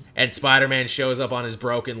 And Spider-Man shows up on his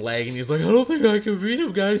broken leg, and he's like, I don't think I can beat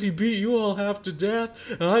him, guys. He beat you all half to death,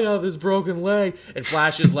 and I got this broken leg. And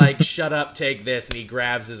Flash is like, shut up, take this, and he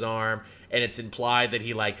grabs his arm, and it's implied that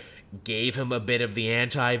he, gave him a bit of the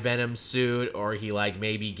anti-Venom suit, or he,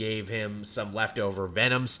 maybe gave him some leftover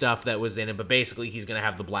Venom stuff that was in him, but basically he's going to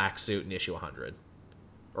have the black suit in issue 100.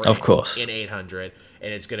 Of course. In 800,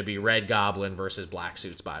 and it's going to be Red Goblin versus Black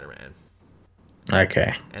Suit Spider-Man.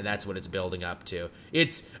 Okay. And that's what it's building up to.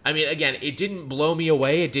 Again, it didn't blow me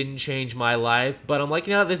away, it didn't change my life, but I'm like,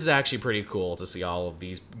 this is actually pretty cool to see all of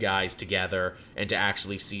these guys together, and to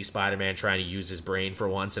actually see Spider-Man trying to use his brain for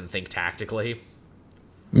once and think tactically.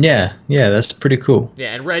 Yeah, that's pretty cool.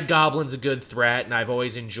 Yeah, and Red Goblin's a good threat, and I've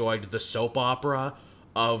always enjoyed the soap opera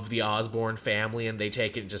of the Osborn family, and they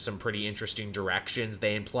take it into some pretty interesting directions.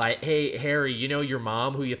 They imply, hey, Harry, your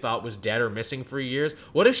mom who you thought was dead or missing for years?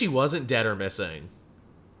 What if she wasn't dead or missing?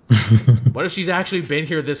 What if she's actually been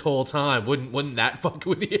here this whole time? Wouldn't that fuck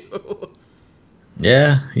with you?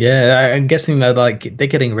 Yeah. I'm guessing that they're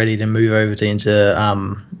getting ready to move over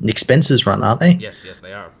into Nick Spencer's run, aren't they? Yes,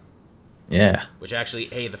 they are. Yeah. Which actually,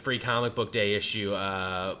 hey, the free comic book day issue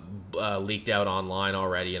leaked out online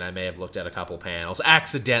already, and I may have looked at a couple panels.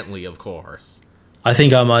 Accidentally, of course. I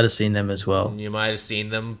think I might have seen them as well. You might have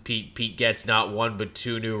seen them. Pete gets not one but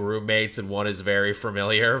two new roommates, and one is very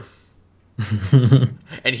familiar.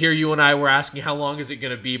 And here you and I were asking, how long is it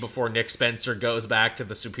going to be before Nick Spencer goes back to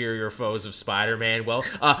the superior foes of Spider-Man? Well,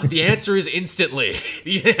 the answer is instantly.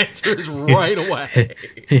 The answer is right away.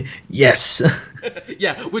 Yes.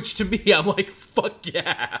 Yeah, which to me, I'm like, fuck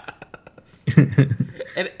yeah.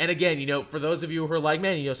 And again, for those of you who are like,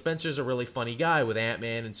 man, Spencer's a really funny guy with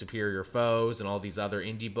Ant-Man and Superior Foes and all these other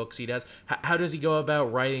indie books he does. How does he go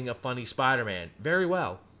about writing a funny Spider-Man? Very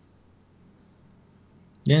well.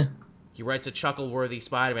 Yeah. He writes a chuckle-worthy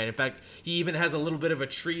Spider-Man. In fact, he even has a little bit of a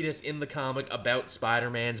treatise in the comic about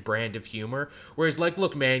Spider-Man's brand of humor, where he's like,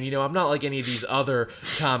 look, man, I'm not like any of these other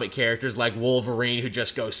comic characters like Wolverine who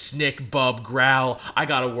just goes snick, bub, growl. I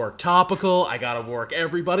gotta work topical. I gotta work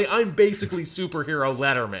everybody. I'm basically superhero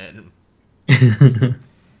Letterman.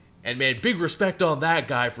 And man, big respect on that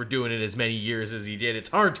guy for doing it as many years as he did. It's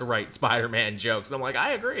hard to write Spider-Man jokes. And I'm like,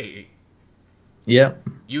 I agree. Yep.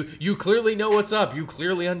 You clearly know what's up. You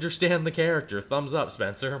clearly understand the character. Thumbs up,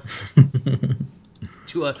 Spencer.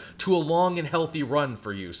 To a long and healthy run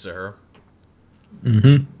for you, sir.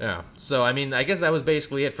 Mm-hmm. Yeah. So, I guess that was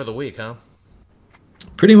basically it for the week, huh?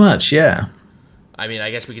 Pretty much, yeah. I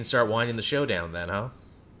guess we can start winding the show down then, huh?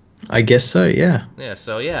 I guess so, yeah. Yeah,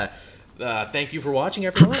 so yeah. Thank you for watching,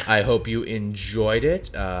 everyone. I hope you enjoyed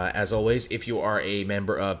it. As always, if you are a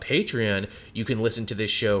member of Patreon, you can listen to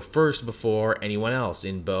this show first before anyone else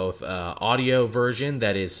in both audio version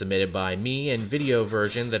that is submitted by me and video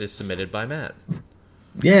version that is submitted by Matt.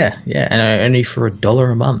 Yeah, and only for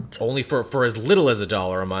 $1 a month. Only for as little as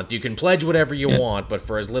 $1 a month. You can pledge whatever you want, but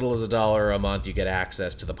for as little as $1 a month, you get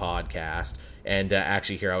access to the podcast. And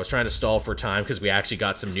actually, here I was trying to stall for time because we actually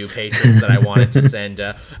got some new patrons that I wanted to send.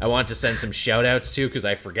 I wanted to send some shout outs to because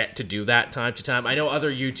I forget to do that time to time. I know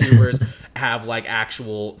other YouTubers have like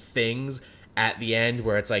actual things at the end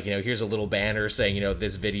where it's like, here's a little banner saying,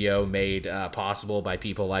 this video made possible by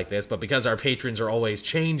people like this. But because our patrons are always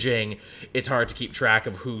changing, it's hard to keep track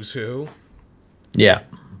of who's who. Yeah.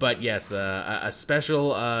 But yes, a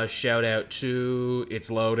special shout out to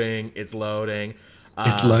It's Loading. It's loading.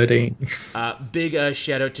 Big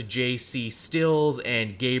shout out to JC Stills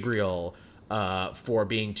and Gabriel for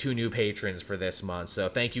being 2 new patrons for this month. So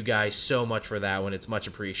thank you guys so much for that one. It's much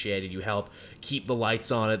appreciated. You help keep the lights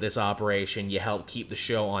on at this operation. You help keep the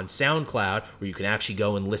show on SoundCloud, where you can actually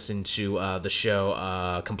go and listen to the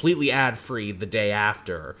show completely ad-free the day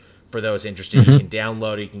after. For those interested, you can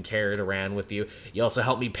download it, you can carry it around with you. You also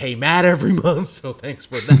help me pay Matt every month, so thanks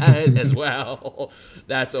for that as well.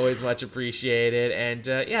 That's always much appreciated.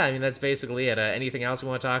 And that's basically it. Anything else you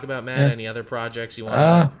want to talk about, Matt? Any other projects you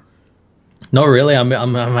want? Not really.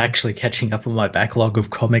 I'm actually catching up on my backlog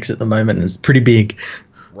of comics at the moment, and it's pretty big.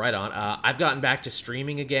 Right on. I've gotten back to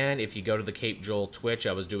streaming again. If you go to the Cape Joel Twitch,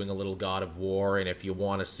 I was doing a little God of War, and if you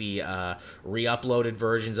want to see re-uploaded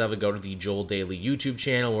versions of it, go to the Joel Daily YouTube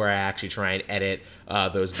channel, where I actually try and edit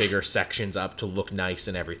those bigger sections up to look nice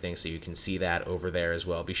and everything, so you can see that over there as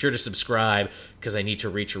well. Be sure to subscribe, because I need to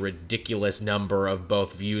reach a ridiculous number of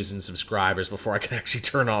both views and subscribers before I can actually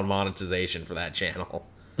turn on monetization for that channel.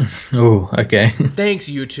 Oh, okay. Thanks,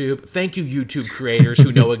 YouTube. Thank you, YouTube creators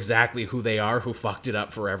who know exactly who they are, who fucked it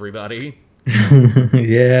up for everybody.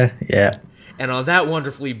 Yeah. And on that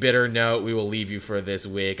wonderfully bitter note, we will leave you for this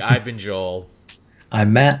week. I've been Joel.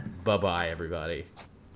 I'm Matt. Bye-bye, everybody.